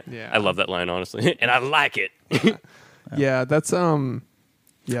it. Yeah. Yeah. I love that line, honestly, and I like it. Yeah, that's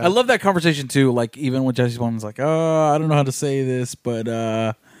yeah. I love that conversation too. Like, even when Jesse Plemons like, oh, I don't know how to say this, but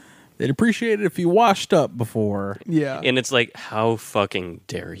they'd appreciate it if you washed up before. Yeah. And it's like, how fucking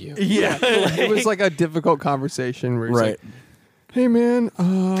dare you? Yeah. It was like a difficult conversation where he's Right. like, hey man,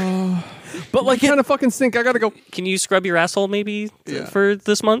 But like, you kind of fucking stink. I gotta go. Can you scrub your asshole maybe Yeah. for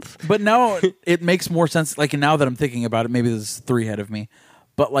this month? but now it makes more sense. Like now that I'm thinking about it, maybe this is 3 ahead of me.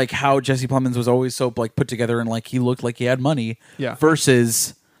 But like how Jesse Plemons was always so like put together and like he looked like he had money. Yeah.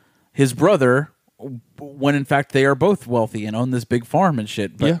 Versus his brother, when in fact they are both wealthy and own this big farm and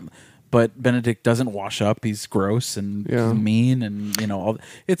shit. But, Yeah. But Benedict doesn't wash up. He's gross and Yeah. mean, and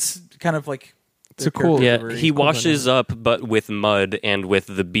it's kind of like It's a cool- Yeah, very he cool washes up, but with mud and with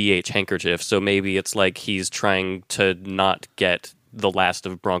the BH handkerchief. So maybe it's like he's trying to not get the last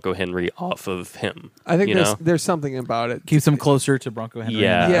of Bronco Henry off of him. I think you know? there's something about it. keeps him closer to Bronco Henry.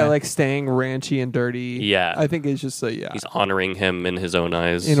 Yeah. Yeah, like staying ranchy and dirty. Yeah. I think it's just yeah. He's honoring him in his own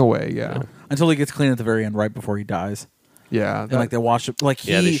eyes. In a way, yeah. Until he gets clean at the very end, right before he dies. Yeah. And like they wash him, like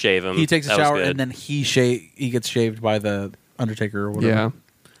Yeah, they shave him. He takes a That was shower good. and then he gets shaved by the Undertaker or whatever. yeah.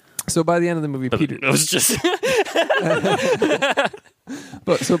 So by the end of the movie, But Peter. it was just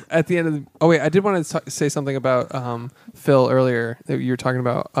But so at the end of the, I did want to say something about Phil earlier that you were talking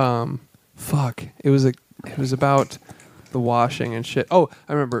about. It was about the washing and shit. Oh,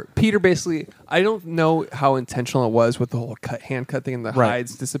 I remember Peter basically. I don't know how intentional it was with the whole hand cut thing and the Right.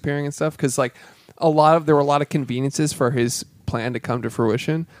 hides disappearing and stuff because like there were a lot of conveniences for his plan to come to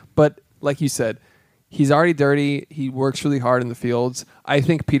fruition. But like you said, he's already dirty. He works really hard in the fields. I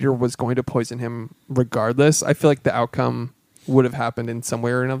think Peter was going to poison him regardless. I feel like the outcome would have happened in some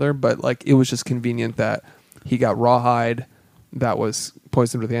way or another, but like it was just convenient that he got rawhide that was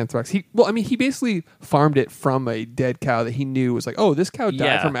poisoned with anthrax. He basically farmed it from a dead cow that he knew was like, oh, this cow died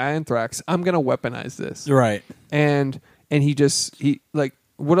Yeah. from anthrax. I'm gonna weaponize this. Right. And he like,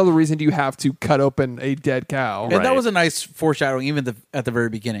 what other reason do you have to cut open a dead cow? And that Right. was a nice foreshadowing, even at the very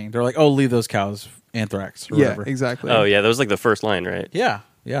beginning. They're like, "Oh, leave those cows anthrax." Or Yeah, whatever. exactly. oh yeah, that was like the first line, right? Yeah,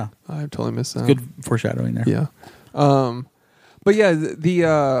 yeah. I totally missed that. Good foreshadowing there. Yeah. But yeah,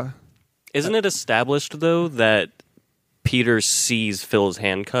 the Isn't it established though that Peter sees Phil's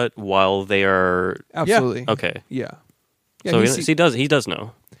hand cut while they are absolutely. okay? Yeah. Yeah, So he he does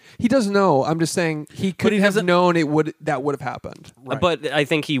know. He does know. I'm just saying he could have hasn't- known that would have happened. Right. But I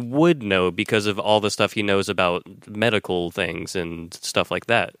think he would know because of all the stuff he knows about medical things and stuff like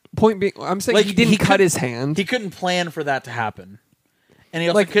that. Point being, I'm saying Like, he didn't he cut could- his hand. He couldn't plan for that to happen, and he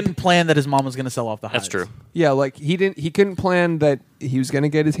also Like- couldn't plan that his mom was going to sell off the hides. That's true. Yeah, like he couldn't plan that he was going to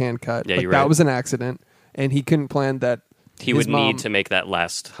get his hand cut. Yeah, like, you're that right. was an accident, and he couldn't plan that He his would mom- need to make that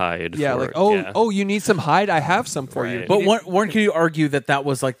last hide. Yeah, for, like yeah. you need some hide? I have some for you. Right. But Warren, can you argue that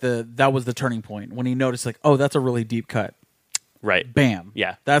was like that was the turning point when he noticed like, oh, that's a really deep cut. right. Bam.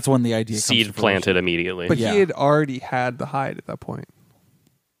 Yeah. That's when the idea comes Seed to planted immediately. But Yeah. he had already had the hide at that point.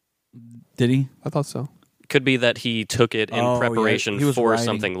 fruition. Did he? I thought so. Could be that he took it in Oh, yeah. preparation He was for writing.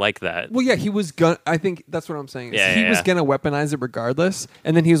 something like that. Well, yeah, he was gonna. I think that's what I'm saying. is Yeah, he yeah, was yeah. gonna weaponize it regardless,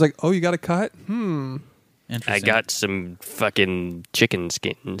 and then he was like, "Oh, you got a cut? I Interesting. got some fucking chicken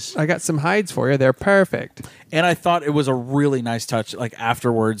skins. I got some hides for you. They're perfect." And I thought it was a really nice touch. Like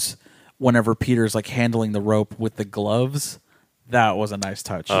afterwards, whenever Peter's like handling the rope with the gloves, that was a nice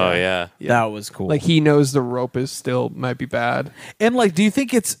touch. Oh yeah. That was cool. Like he knows the rope is still might be bad. and like, do you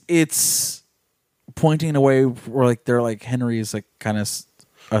think it's pointing in a way where like they're like Henry is like kind of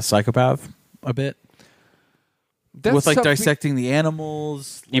a psychopath a bit That's with like something- dissecting the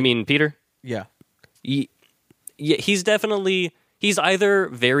animals? You mean Peter? Yeah. Yeah, he's either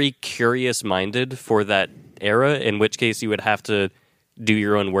very curious minded for that era, in which case you would have to do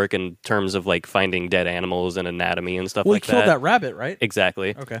your own work in terms of like finding dead animals and anatomy and stuff Well, like he killed that. that rabbit, right?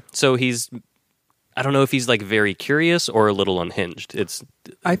 Exactly. Okay. So I don't know if he's like very curious or a little unhinged.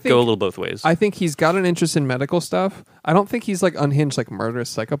 I think go a little both ways. I think he's got an interest in medical stuff. I don't think he's like unhinged, like murderous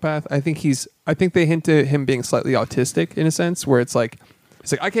psychopath. I think they hint to him being slightly autistic in a sense, where it's like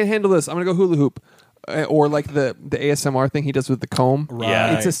I can't handle this. I'm gonna go hula hoop, or like the ASMR thing he does with the comb.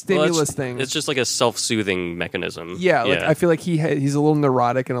 Yeah. it's a Well, stimulus thing. It's just like a self-soothing mechanism. Yeah, like I feel like he's a little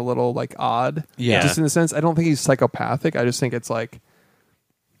neurotic and a little like odd. Yeah. just in a sense. I don't think he's psychopathic. I just think it's like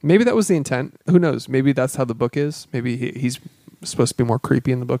maybe that was the intent. Who knows? Maybe that's how the book is. Maybe he's supposed to be more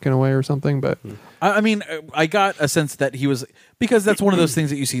creepy in the book in a way or something. But I mean, I got a sense that he was, because that's one of those things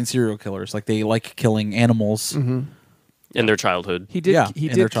that you see in serial killers. Like they like killing animals. in their childhood. he did. Yeah, he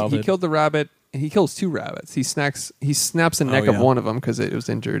in their did. He childhood. killed the rabbit. He kills 2 rabbits. He snaps the neck yeah. of one of them because it was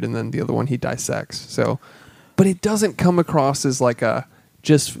injured, and then the other one he dissects. So, but it doesn't come across as like a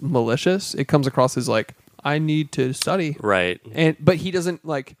just malicious. It comes across as like I need to study. Right. But he doesn't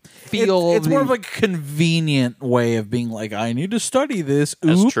like feel. It's more of like a convenient way of being like, I need to study this.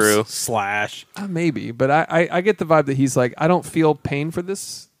 That's Oops, true. Slash. Maybe, but I get the vibe that he's like I don't feel pain for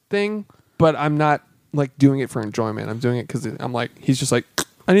this thing, but I'm not like doing it for enjoyment. I'm doing it because I'm like, he's just like,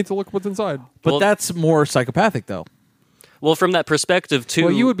 I need to look what's inside. But Well- that's more psychopathic, though. Well, from that perspective too.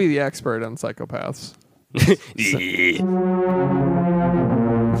 Well, you would be the expert on psychopaths.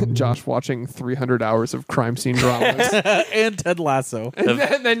 Josh watching 300 hours of crime scene dramas. And Ted Lasso. and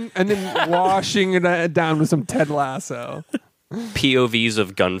then washing it down with some Ted Lasso. POVs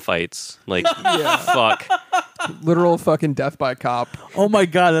of gunfights. Like, Yeah. fuck. Literal fucking death by cop. Oh my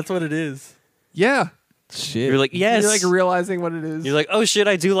god, that's what it is. Yeah. Shit. You're like, yes. You're like realizing what it is. You're like, oh shit,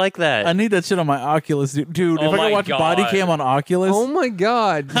 I do like that. I need that shit on my Oculus, dude. Oh If I my could watch God. Body Cam on Oculus, oh my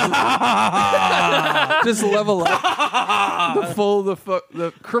god. Just level up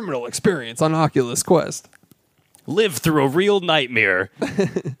the criminal experience on Oculus Quest. Live through a real nightmare.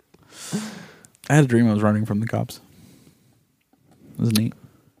 I had a dream I was running from the cops. It was neat.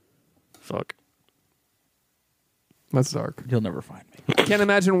 Fuck. That's dark. You'll never find me. Can't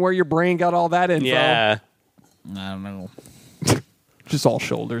imagine where your brain got all that info. Yeah. I don't know. Just all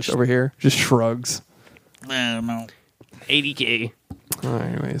shoulders over here. Just shrugs. I don't know. 80K.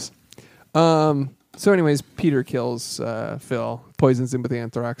 Anyways. So anyways, Peter kills Phil, poisons him with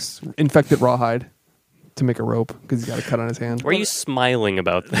anthrax, infected rawhide to make a rope because he's got a cut on his hand. Why are you smiling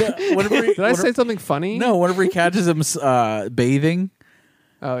about that? Whenever he, Did I say something funny? No, whenever he catches him bathing.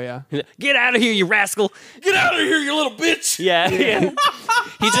 Oh, yeah. Get out of here, you rascal. Get out of here, you little bitch! Yeah. yeah.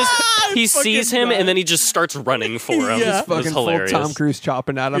 He sees him fucking and then he just starts running for him. Yeah. It was Fucking full hilarious. Tom Cruise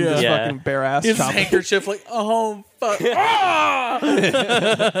chopping at him. Yeah. Just Yeah. fucking bare ass His chopping. handkerchief, like, oh, fuck. Ah!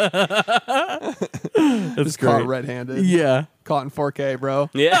 Just caught red-handed. Yeah. Caught in 4K, bro.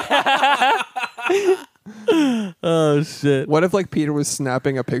 Yeah. Oh, shit. What if, like, Peter was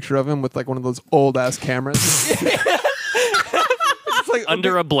snapping a picture of him with, like, one of those old-ass cameras? It's like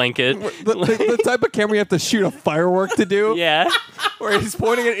Under a blanket. the type of camera you have to shoot a firework to do. Yeah. Where he's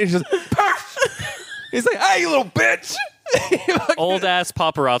pointing it and he's just... He's like, hey, you little bitch! Old ass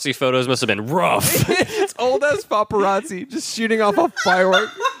paparazzi photos must have been rough. It's old-ass paparazzi just shooting off a firework.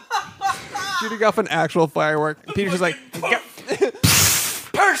 Shooting off an actual firework. Peter's just like...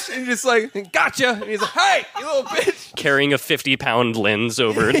 Persh! And just like, gotcha! And he's like, hey, you little bitch! Carrying a 50-pound lens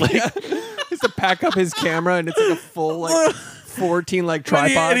over. Like, He has to pack up his camera and it's like a full, like, 14, like,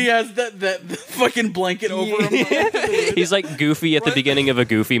 tripod. And he has that fucking blanket over him. he's like Goofy at the beginning of a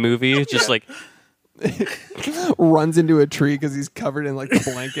Goofy movie. Just like, Runs into a tree because he's covered in, like, the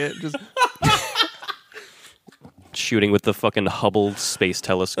blanket. Just... shooting with the fucking Hubble Space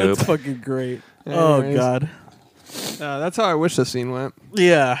Telescope. That's fucking great. Oh, Anyways. God. that's how I wish the scene went.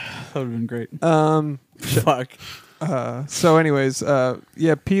 Yeah. That would have been great. Fuck. So, anyways,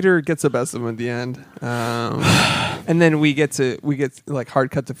 yeah, Peter gets the best of him at the end, and then we get like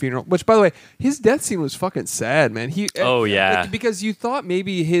hard cut to funeral. Which, by the way, his death scene was fucking sad, man. Oh, yeah. like, because you thought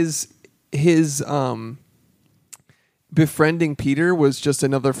maybe his befriending Peter was just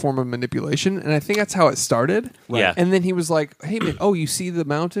another form of manipulation, and I think that's how it started. Yeah. And then he was like, "Hey, man, you see the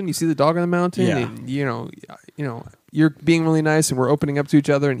mountain? You see the dog on the mountain? Yeah. And you know, you're being really nice, and we're opening up to each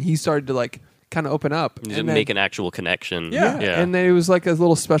other." And he started to like kind of open up Just and then- make an actual connection. yeah. And then it was like a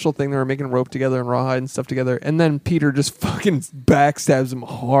little special thing. They were making rope together and rawhide and stuff together. And then Peter just fucking backstabs him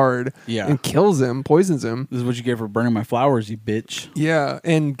hard. Yeah. And kills him, poisons him. This is what you get for burning my flowers, you bitch. Yeah.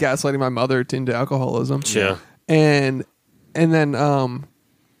 And gaslighting my mother into alcoholism. Yeah. And then,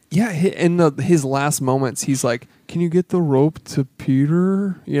 in his last moments, he's like, can you get the rope to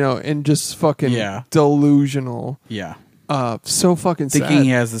Peter? You know, and just fucking Yeah. delusional. Yeah. So fucking Thinking sad. he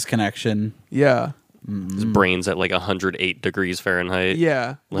has this connection. Yeah. His brain's at like 108 degrees Fahrenheit.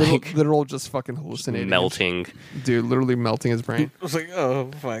 Yeah. Like- literal just fucking hallucinating. Melting. Dude, literally melting his brain. I was like, oh,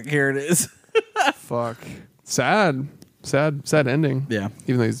 fuck, here it is. Fuck. Sad ending. Yeah.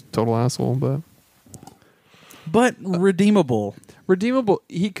 Even though he's a total asshole, but But redeemable. redeemable.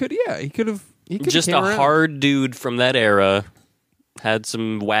 He could have. Just a hard dude from that era. Had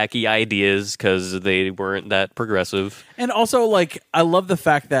some wacky ideas because they weren't that progressive. And also, like, I love the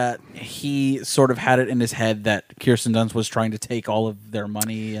fact that he sort of had it in his head that Kirsten Dunst was trying to take all of their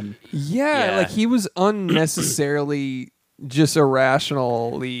money. And Yeah, Yeah. like he was unnecessarily just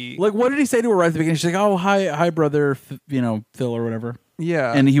irrationally. like, what did he say to her right at the beginning? She's like, oh, hi, brother, Phil or whatever.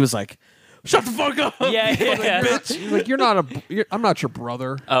 Yeah, And he was like, shut the fuck up. Yeah. He's like, I'm not your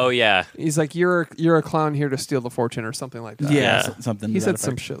brother. Oh, yeah. He's like, you're a clown here to steal the fortune or something like that. Yeah, Yeah. something. He to said that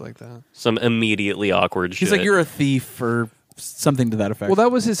some effect. shit like that. Some immediately awkward shit. He's like, you're a thief or something to that effect. Well,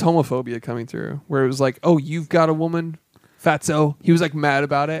 that was his homophobia coming through, where it was like, oh, you've got a woman, fatso. He was like mad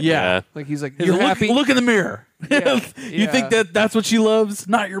about it. Yeah. Like he's like, He's you're like, happy. Look in the mirror. Yeah. You think that's what she loves,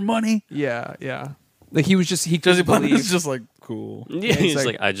 not your money? Yeah, yeah. Like he was just he Jesse couldn't Plemons believe. is just like, cool. Yeah, he's like-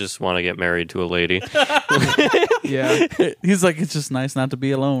 like, I just want to get married to a lady. Yeah. He's like, it's just nice not to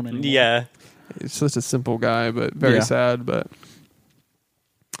be alone anymore. Yeah. He's such a simple guy, but very Yeah. sad. But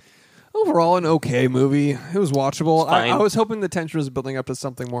overall, an okay movie. It was watchable. It's fine. I was hoping the tension was building up to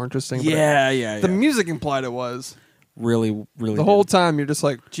something more interesting. But Yeah. the music implied it was. really, really. The whole time you're just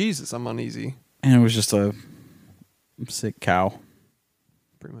like, Jesus, I'm uneasy. and it was just a sick cow.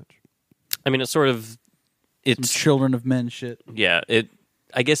 Pretty much. I mean, it's sort of, Some it's, children of men shit. yeah,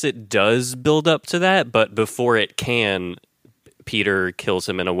 I guess it does build up to that, but before it can, Peter kills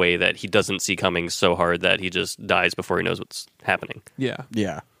him in a way that he doesn't see coming so hard that he just dies before he knows what's happening. Yeah.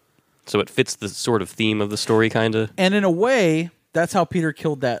 Yeah. So it fits the sort of theme of the story, kind of. And in a way, that's how Peter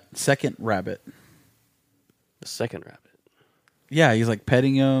killed that second rabbit. The second rabbit. Yeah, he's like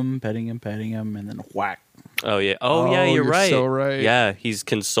petting him, and then whack. Oh, yeah. Oh, Yeah, you're you're right. so right. Yeah, he's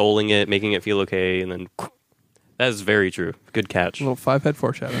consoling it, making it feel okay, and then that is very true. Good catch. A little 5-head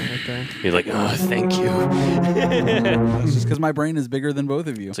foreshadowing right there. He's like, oh, thank you. That's just because my brain is bigger than both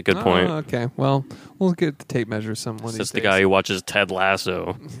of you. That's a good point. Oh, okay. Well, we'll get the tape measure some one of Says these the days. guy who watches Ted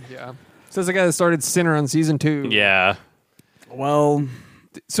Lasso. Yeah. Says the guy that started Sinner on season 2. Yeah. Well,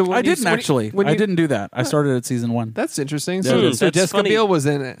 So when I you- didn't when you- actually. when I you- didn't do that. I started at season 1. That's interesting. Yeah, So, it is. so That's Jessica funny. Biel was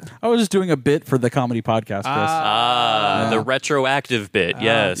in it. I was just doing a bit for the comedy podcast, Chris. Ah, Yeah. the retroactive bit.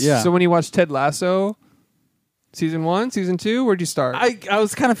 Yes. yeah. So when you watched Ted Lasso, season 1, season 2, where'd you start? I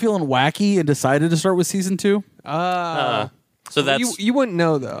was kind of feeling wacky and decided to start with season 2. So that's you wouldn't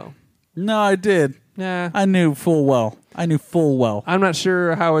know though. No, I did. Nah. I knew full well. I'm not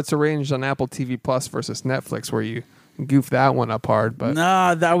sure how it's arranged on Apple TV Plus versus Netflix, where you goof that one up hard. But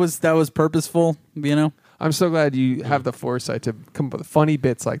Nah, that was purposeful. You know. I'm so glad you have the foresight to come up with funny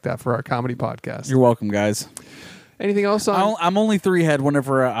bits like that for our comedy podcast. You're welcome, guys. Anything else on? I'm only 3 head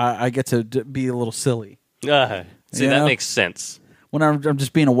whenever I get to be a little silly. see, You that know? makes sense. When I'm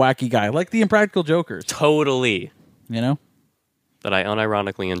just being a wacky guy, like the Impractical Jokers. Totally. You know. That I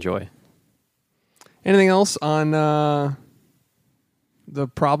unironically enjoy. Anything else on the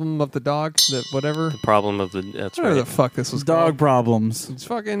problem of the dog? That whatever. Problem of the that's Whatever right. the fuck this was Dog called. problems. It's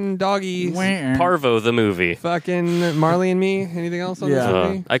fucking doggy. Parvo the movie. Fucking Marley and Me. Anything else on this Yeah.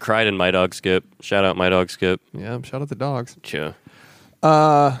 movie? I cried in My Dog Skip. Shout out My Dog Skip. Yeah. Shout out the dogs. Yeah.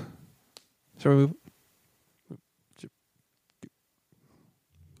 Shall we move?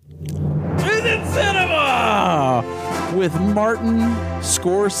 Visit Cinema with Martin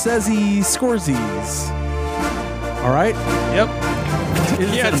Scorsese's. All right. Yep. Is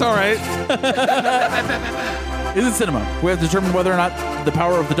it Yeah, it's cinema? all right. Is it cinema? We have to determine whether or not The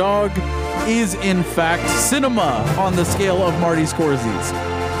Power of the Dog is in fact cinema on the scale of Marty Scorsese's.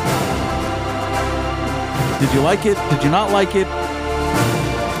 Did you like it? Did you not like it?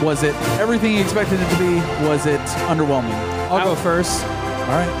 Was it everything you expected it to be? Was it underwhelming? I'll go first. All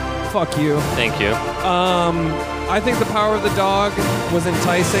right. Fuck you. Thank you. I think The Power of the Dog was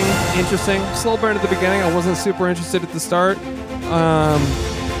enticing, interesting. Slow burn at the beginning. I wasn't super interested at the start.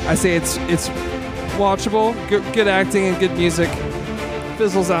 I say it's watchable, good acting and good music.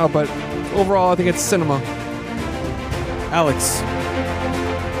 Fizzles out, but overall, I think it's cinema. Alex,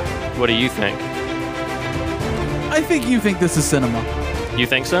 What do you think? I think you think this is cinema. You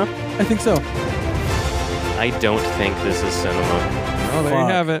think so? I think so. I don't think this is cinema. Oh, there Fuck.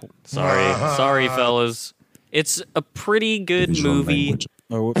 you have it. Sorry, fellas. It's a pretty good movie.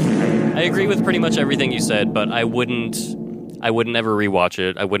 Oh, whoops. I agree with pretty much everything you said, but I would never rewatch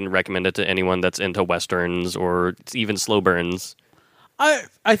it. I wouldn't recommend it to anyone that's into westerns or even slow burns.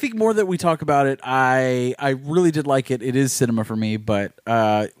 I think more that we talk about it, I really did like it. It is cinema for me, but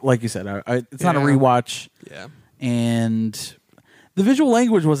like you said, it's not a Yeah. rewatch, Yeah. and the visual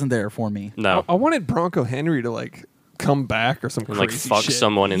language wasn't there for me. No. I wanted Bronco Henry to come back or some And crazy like fuck shit.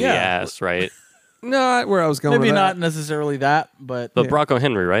 someone in the Yeah. ass, right? Not where I was going. Maybe with not that. necessarily that, but But Bronco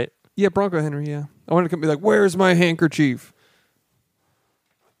Henry, right? Yeah, Bronco Henry. Yeah, I wanted to be like, "Where's my handkerchief?"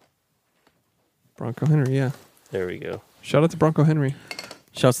 Bronco Henry. Yeah. There we go. Shout out to Bronco Henry.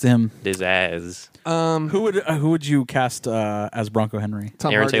 shouts to him. His ass. Who would you cast as Bronco Henry?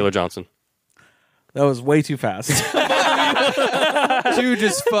 Tom Aaron Hardy. Taylor Johnson. That was way too fast. Two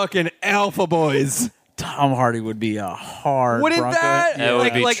just fucking alpha boys. Tom Hardy would be a hard Wouldn't Bronco. that? That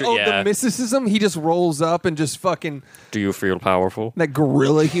would be like true, yeah. the mysticism, he just rolls up and just fucking Do you feel powerful? that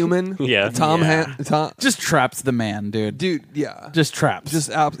gorilla human. Yeah. Tom. Yeah. Tom. Just traps the man, dude. Dude, yeah. Just traps.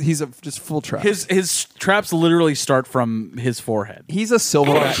 He's just full trap. his traps literally start from his forehead. He's a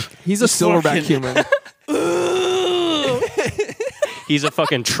silverback. He's a silverback human. He's a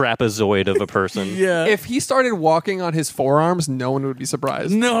fucking trapezoid of a person. Yeah. If he started walking on his forearms, no one would be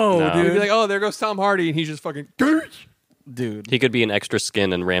surprised. no, No. He'd dude. be like, "Oh, there goes Tom Hardy," and he's just fucking. dude. He could be an extra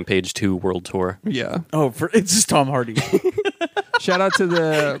skin in Rampage 2 World Tour. Yeah. Oh, it's just Tom Hardy. Shout out to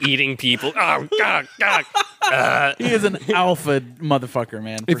the. Eating people. Oh, God, God. He is an alpha motherfucker,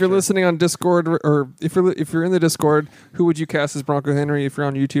 man. If for you're sure. listening on Discord, or if you're in the Discord, who would you cast as Bronco Henry? If you're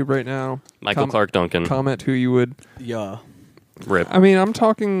on YouTube right now, Michael Clark Duncan. comment who you would. yeah. Rip. I mean, I'm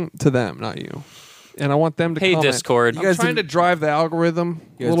talking to them, not you, and I want them to. Hey, comment. Discord. I'm guys trying to didn't- drive the algorithm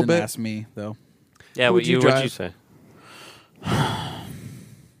You a guys little didn't bit. ask me though. Yeah, Who would you what'd you drive? say? I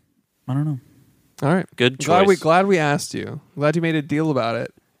don't know. All right, Good choice. glad we asked you. Glad you made a deal about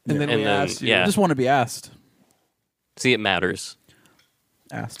it, and then And we then- asked you. yeah. I just want to be asked. See, it matters.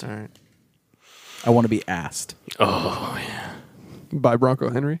 Asked. All right. I want to be asked. Oh, yeah. By Bronco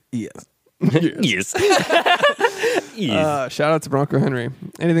Henry. Yes. Yes. Yes. Shout out to Bronco Henry.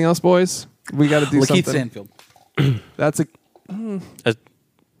 Anything else, boys? We got to do Lakeith something. Stanfield. That's a.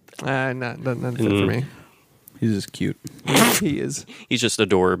 Uh, not fit for me. He's just cute. He is. He's just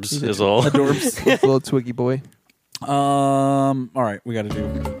adorbs, is all. Adorbs. He's a little twiggy boy. All right, we got to do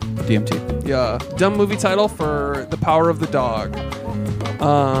DMT. Yeah. Dumb movie title for The Power of the Dog.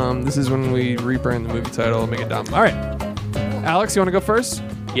 This is when we rebrand the movie title and make it dumb. All right. Alex, you want to go first?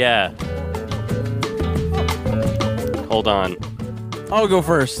 Yeah. Hold on. I'll go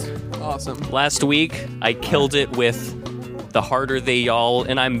first. Awesome. Last week, I killed it with The Harder They Y'all,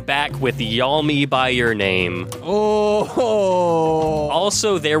 and I'm back with Y'all Me By Your Name. Oh.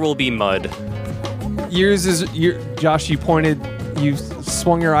 Also, There Will Be Mud. Yours is Josh. You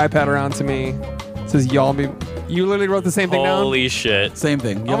swung your iPad around to me. It says y'all me. You literally wrote the same thing down. Holy shit. Same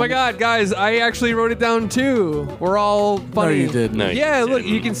thing. Oh my god, guys! I actually wrote it down too. We're all funny. No, you didn't. No, Yeah, you look,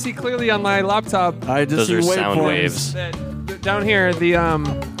 didn't. you can see clearly on my laptop I just Those see are sound waveforms. waves. that down here the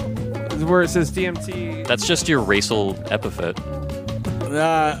where it says DMT. That's just your racial epithet.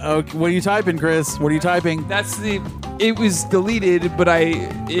 Okay, what are you typing, Chris? What are you typing? That's the. It was deleted, but I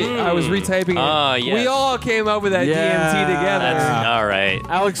was retyping it. Ah, yes. We all came up with that Yeah, DMT together. That's all right.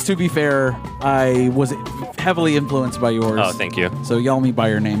 Alex, to be fair, I was heavily influenced by yours. Oh, thank you. So yell me by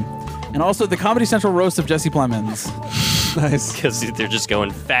your name. And also the Comedy Central roast of Jesse Plemons. Nice. Because they're just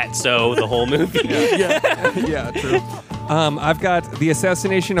going fatso the whole movie. Yeah, true. I've got The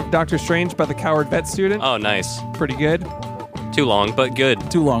Assassination of Doctor Strange by the Coward Vet Student. Oh, nice. Pretty good. Too long, but good.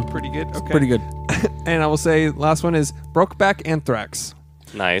 Too long. Pretty good. Okay. Pretty good. And I will say, last one is Brokeback Anthrax.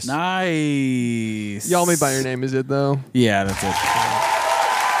 Nice. Nice. Y'all me by your name, is it though? Yeah, that's it.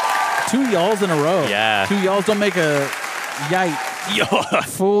 2 y'alls in a row. Yeah. 2 y'alls don't make a yite.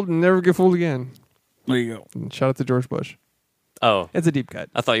 Fooled, never get fooled again. There you go. And shout out to George Bush. Oh, It's a deep cut.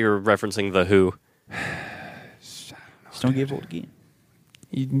 I thought you were referencing The Who. Just don't get fooled again.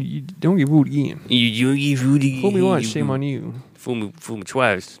 You don't get fooled again. Fool me once, shame on you. Fool me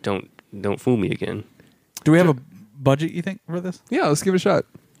twice. Don't fool me again. Do we have a budget, you think, for this? Yeah, let's give it a shot.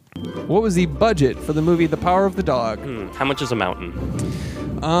 What was the budget for the movie The Power of the Dog? How much is a mountain?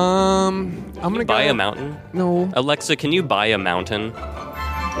 I'm gonna Buy go, a mountain? No. Alexa, can you buy a mountain?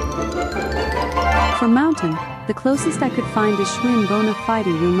 For mountain, the closest I could find is Schwinn Bona Fide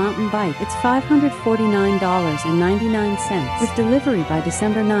Rue Mountain Bike. It's $549.99 with delivery by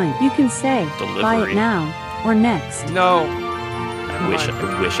December 9th. You can say, buy Delivery. it now or next. No. I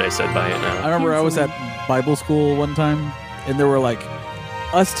wish I said buy it I now. remember I was at Bible school one time, and there were like,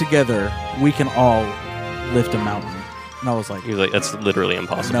 us together, we can all lift a mountain. And I was like, He's like, that's literally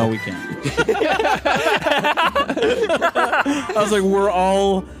impossible. no, we can't. I was like, we're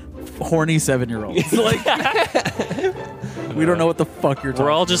all horny 7-year-olds. Like, we don't know what the fuck you're talking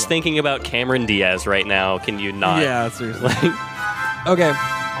We're all just thinking about Cameron Diaz right now. Can you not? Yeah, seriously. Okay.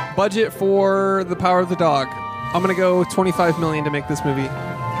 Budget for The Power of the Dog. I'm gonna go $25 million to make this movie.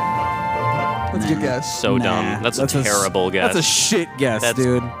 That's a good guess. So Nah, dumb. That's a that's a- terrible guess. That's a shit guess, That's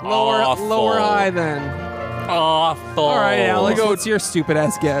dude. awful. Lower high then. Awful. All right, Alex. What's your stupid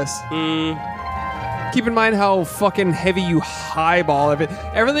ass guess? Keep in mind how fucking heavy you highball of it.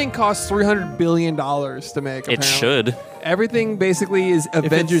 Everything costs $300 billion to make. It apparently. should. Everything basically is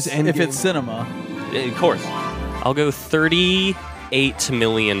Avengers Endgame. If it's cinema. Of course. I'll go $38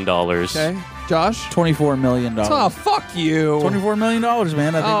 million. Okay. Josh? $24 million. Oh, fuck you. $24 million, man. I think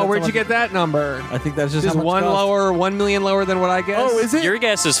that's how Where'd you much- get that number? I think that's just Just how much one it costs. lower, 1 million lower than what I guess. Oh, is it? Your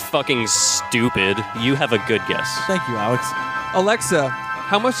guess is fucking stupid. You have a good guess. Thank you, Alex. Alexa,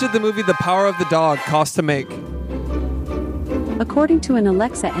 how much did the movie The Power of the Dog cost to make? According to an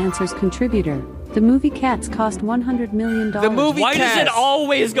Alexa Answers contributor, the movie Cats cost $100 million. The movie Why does it Cats.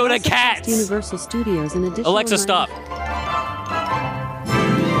 always go to Also cost cats? Universal Studios an additional Alexa, stop.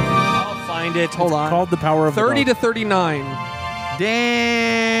 I'll find it. Hold on. Called The Power of 30 the to 39.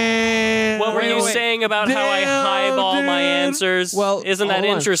 Damn. What were you you saying about how I highball my answers? Well, isn't that hold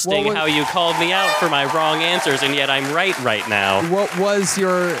on. interesting What was- how you called me out for my wrong answers, and yet I'm right now? What was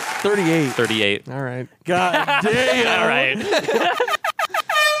your 38. 38. All right. God damn. All right.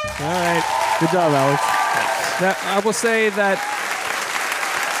 All right. Good job, Alex. That, I will say that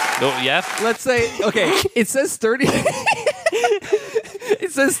Oh, yeah? let's say okay, it says 30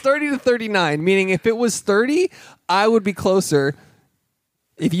 It says 30 to 39, meaning if it was 30, I would be closer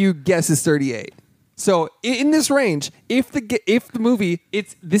if you guess is 38. So in this range, if the movie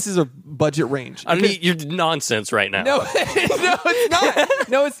this is a budget range. I mean, you're nonsense right now. No, no, it's not.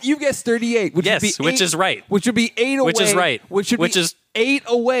 No, it's you guessed 38, which Yes, would be which is right. Which would be 8 away. Which is right. Which is 8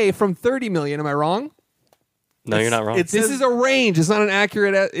 away from 30 million. Am I wrong? No, you're not wrong. it's- This is a range. It's not an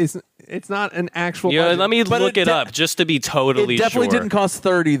accurate. It's not an actual. Yeah, budget. let me But look it it de- up just to be totally It definitely sure. didn't cost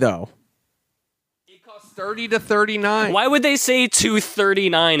 30 though. It costs 30 to 39. Why would they say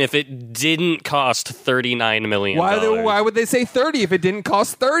 239 if it didn't cost $39 million? Why would they say 30 if it didn't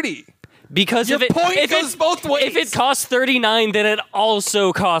cost 30? Because Your if it point if goes it, both ways. If it costs 39, then it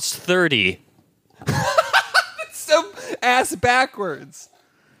also costs 30. So ass backwards.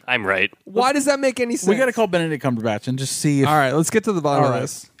 I'm right. Why does that make any sense? We got to call Benedict Cumberbatch and just see if All right, let's get to the bottom All of right.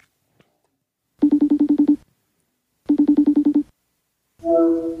 this.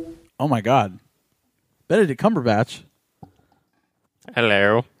 Oh my god. Benedict Cumberbatch.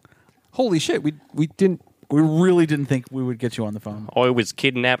 Hello. Holy shit, we didn't. We really didn't think we would get you on the phone. I was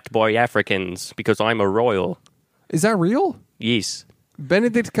kidnapped by Africans because I'm a royal. Is that real? Yes.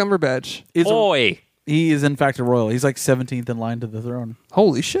 Benedict Cumberbatch. Oi. He is in fact a royal. He's like 17th in line to the throne.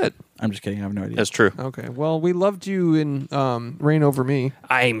 Holy shit. I'm just kidding. I have no idea. That's true. Okay, well, we loved you in Reign Over Me.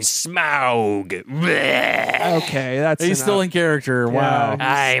 I'm Smaug. Bleh. Okay, that's He's still enough. in character. Wow.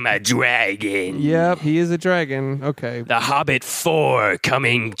 I'm a dragon. Yep, he is a dragon. Okay. The Hobbit 4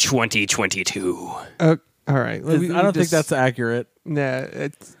 coming 2022. All right. I don't think that's accurate. Nah.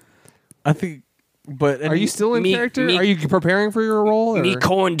 It's, I think, but are you still in me- character? me- Are you preparing for your role? Or? Me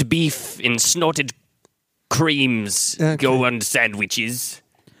corned beef and snorted creams Okay. go on sandwiches.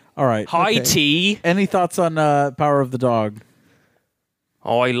 all right? High Okay. tea. Any thoughts on Power of the Dog?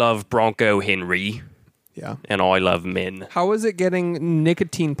 I love Bronco Henry, Yeah. and I love men. How is it getting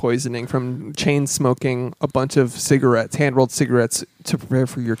nicotine poisoning from chain smoking a bunch of cigarettes, hand-rolled cigarettes, to prepare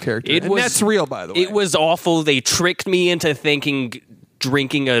for your character? It And was- that's real, by the way. It was awful. They tricked me into thinking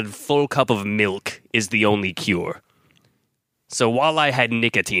drinking a full cup of milk is the only cure. So while I had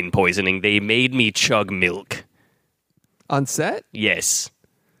nicotine poisoning, they made me chug milk. on set. Yes.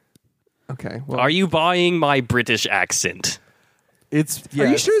 Okay. Well, Are you buying my British accent? It's Are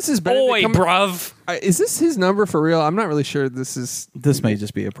you sure this is Benedict Oi, bruv. Is this his number for real? I'm not really sure. This is This may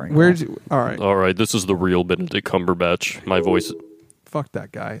just be a prank. where'd you? All right. All right, this is the real Benedict Cumberbatch. My voice. Fuck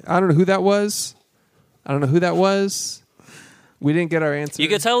that guy. I don't know who that was. We didn't get our answer. You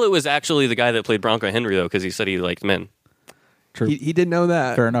could tell it was actually the guy that played Bronco Henry, though, because he said he liked men. True. He didn't know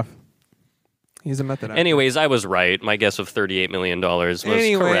that. Fair enough. He's a method actor. Anyways, I was right. My guess of $38 million was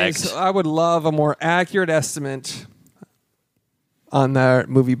correct. I would love a more accurate estimate on their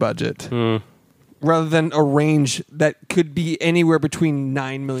movie budget. Hmm. Rather than a range that could be anywhere between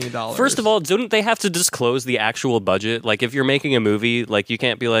 $9 million. First of all, don't they have to disclose the actual budget? Like, if you're making a movie, like, you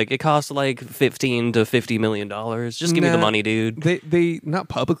can't be like, it costs like $15 to $50 million. Just give me the Nah, money, dude. They not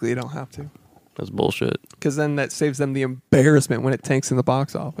publicly, they don't have to. That's bullshit. Because then that saves them the embarrassment when it tanks in the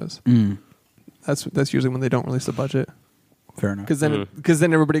box office. Mm. That's usually when they don't release the budget. Fair enough. Because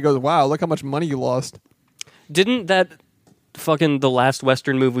then everybody goes, wow, look how much money you lost. Didn't that fucking the last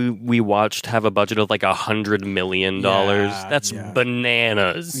Western movie we watched have a budget of like $100 million? Yeah, That's yeah.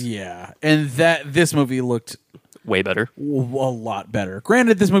 bananas. Yeah, and this movie looked Way better. a lot better.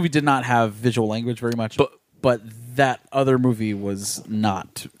 Granted, this movie did not have visual language very much, but that other movie was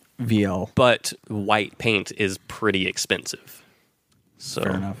not VL. But white paint is pretty expensive. So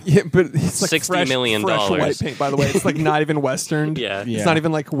Fair enough. Yeah, but it's like $60 million. fresh white paint, by the way. It's like not even Westerned. Yeah. Yeah. It's not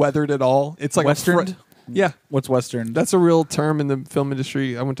even like weathered at all. It's like Westerned? Yeah. What's Western? That's a real term in the film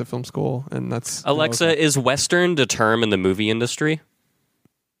industry. I went to film school, and that's Alexa, is Western a term in the movie industry?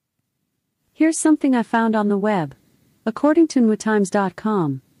 Here's something I found on the web. According to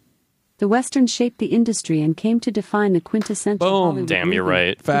NewTimes.com, the Western shaped the industry and came to define the quintessential Boom. Hollywood Damn, you're movie,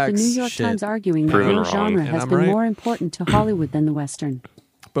 right. with Facts. the New York Shit. Times arguing that Proven no wrong. genre And has I'm been right. more important to Hollywood than the Western.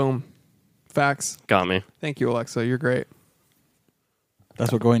 boom. Facts. Got me. Thank you, Alexa. You're great.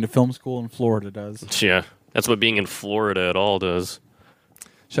 That's what going to film school in Florida does. Yeah. That's what being in Florida at all does.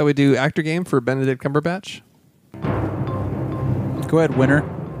 Shall we do actor game for Benedict Cumberbatch? Go ahead, winner.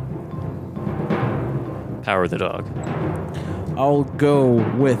 Power of the dog. I'll go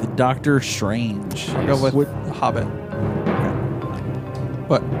with Doctor Strange. I'll go with Hobbit.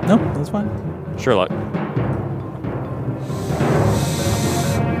 What? No, that's fine. Sherlock.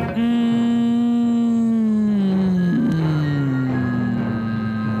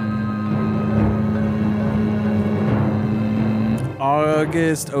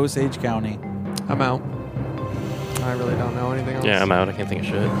 August Osage County. I'm out. I really don't know anything else. Yeah, I'm out. I can't think of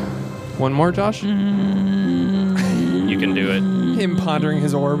shit. One more, Josh? You can do it. Him pondering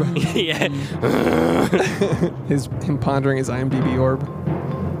his orb. Yeah. Him pondering his IMDb orb.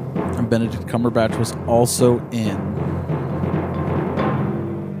 And Benedict Cumberbatch was also in.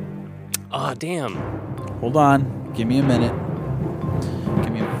 Oh, damn. Hold on. Give me a minute.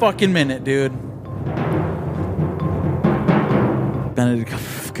 Give me a fucking minute, dude. Benedict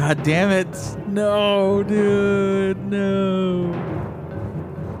Cumberbatch. God damn it. No, dude. No.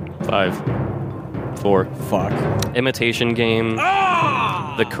 5, 4. Fuck. Imitation Game.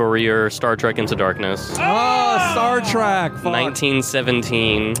 The Courier. Star Trek Into Darkness. Oh, Star Trek. Fuck.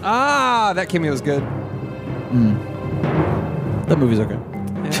 1917. That cameo was good. That movie's okay.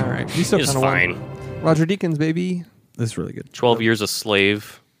 Yeah, all right. He still It's kind of fine. won. Roger Deakins, baby. This is really good. 12 Years a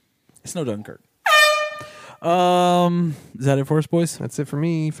Slave. It's no Dunkirk. Is that it for us, boys? That's it for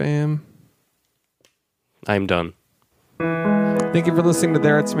me, fam. I'm done. Thank you for listening to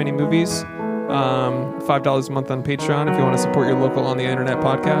There Are Too Many Movies. $5 a month on Patreon if you want to support your local on the internet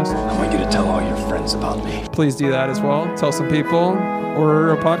podcast. I want you to tell all your friends about me. Please do that as well. Tell some people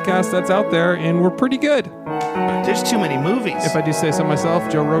we're a podcast that's out there and we're pretty good. There's too many movies. If I do say so myself,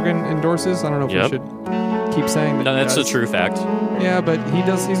 Joe Rogan endorses. I don't know if Yep. we should keep saying that. No, he that's a does. true fact. Yeah, but he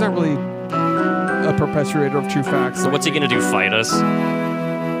does. He's not really a perpetuator of true facts. So what's he going to do, fight us?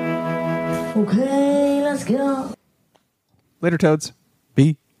 Okay, let's go. Later, Toads.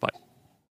 B.